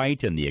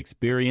delight in the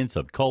experience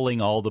of culling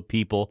all the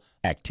people,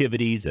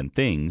 activities, and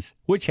things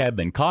which have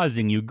been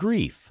causing you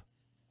grief.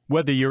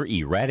 Whether you're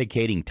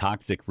eradicating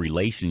toxic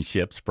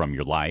relationships from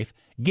your life,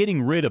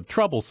 getting rid of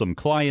troublesome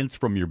clients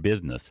from your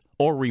business,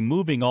 or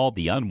removing all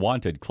the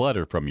unwanted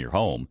clutter from your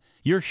home,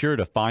 you're sure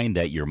to find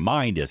that your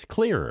mind is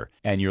clearer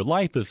and your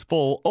life is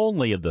full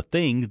only of the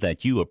things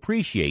that you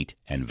appreciate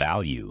and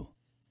value.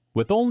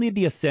 With only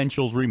the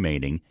essentials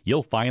remaining,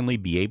 you'll finally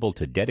be able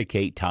to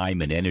dedicate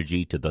time and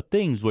energy to the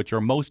things which are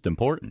most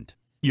important,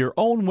 your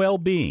own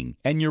well-being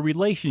and your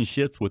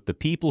relationships with the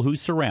people who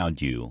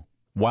surround you.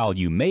 While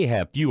you may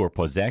have fewer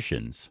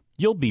possessions,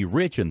 you'll be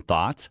rich in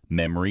thoughts,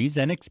 memories,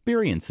 and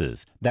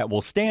experiences that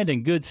will stand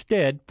in good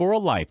stead for a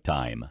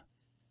lifetime.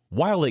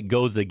 While it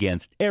goes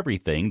against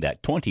everything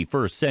that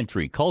 21st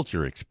century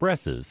culture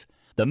expresses,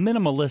 the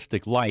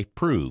minimalistic life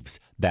proves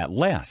that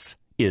less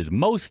is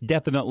most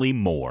definitely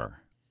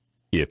more.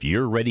 If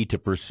you're ready to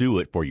pursue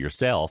it for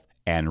yourself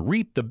and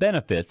reap the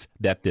benefits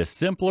that this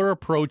simpler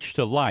approach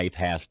to life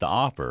has to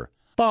offer,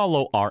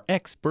 follow our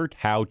expert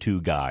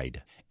how-to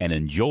guide and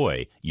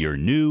enjoy your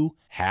new,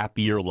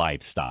 happier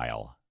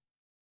lifestyle.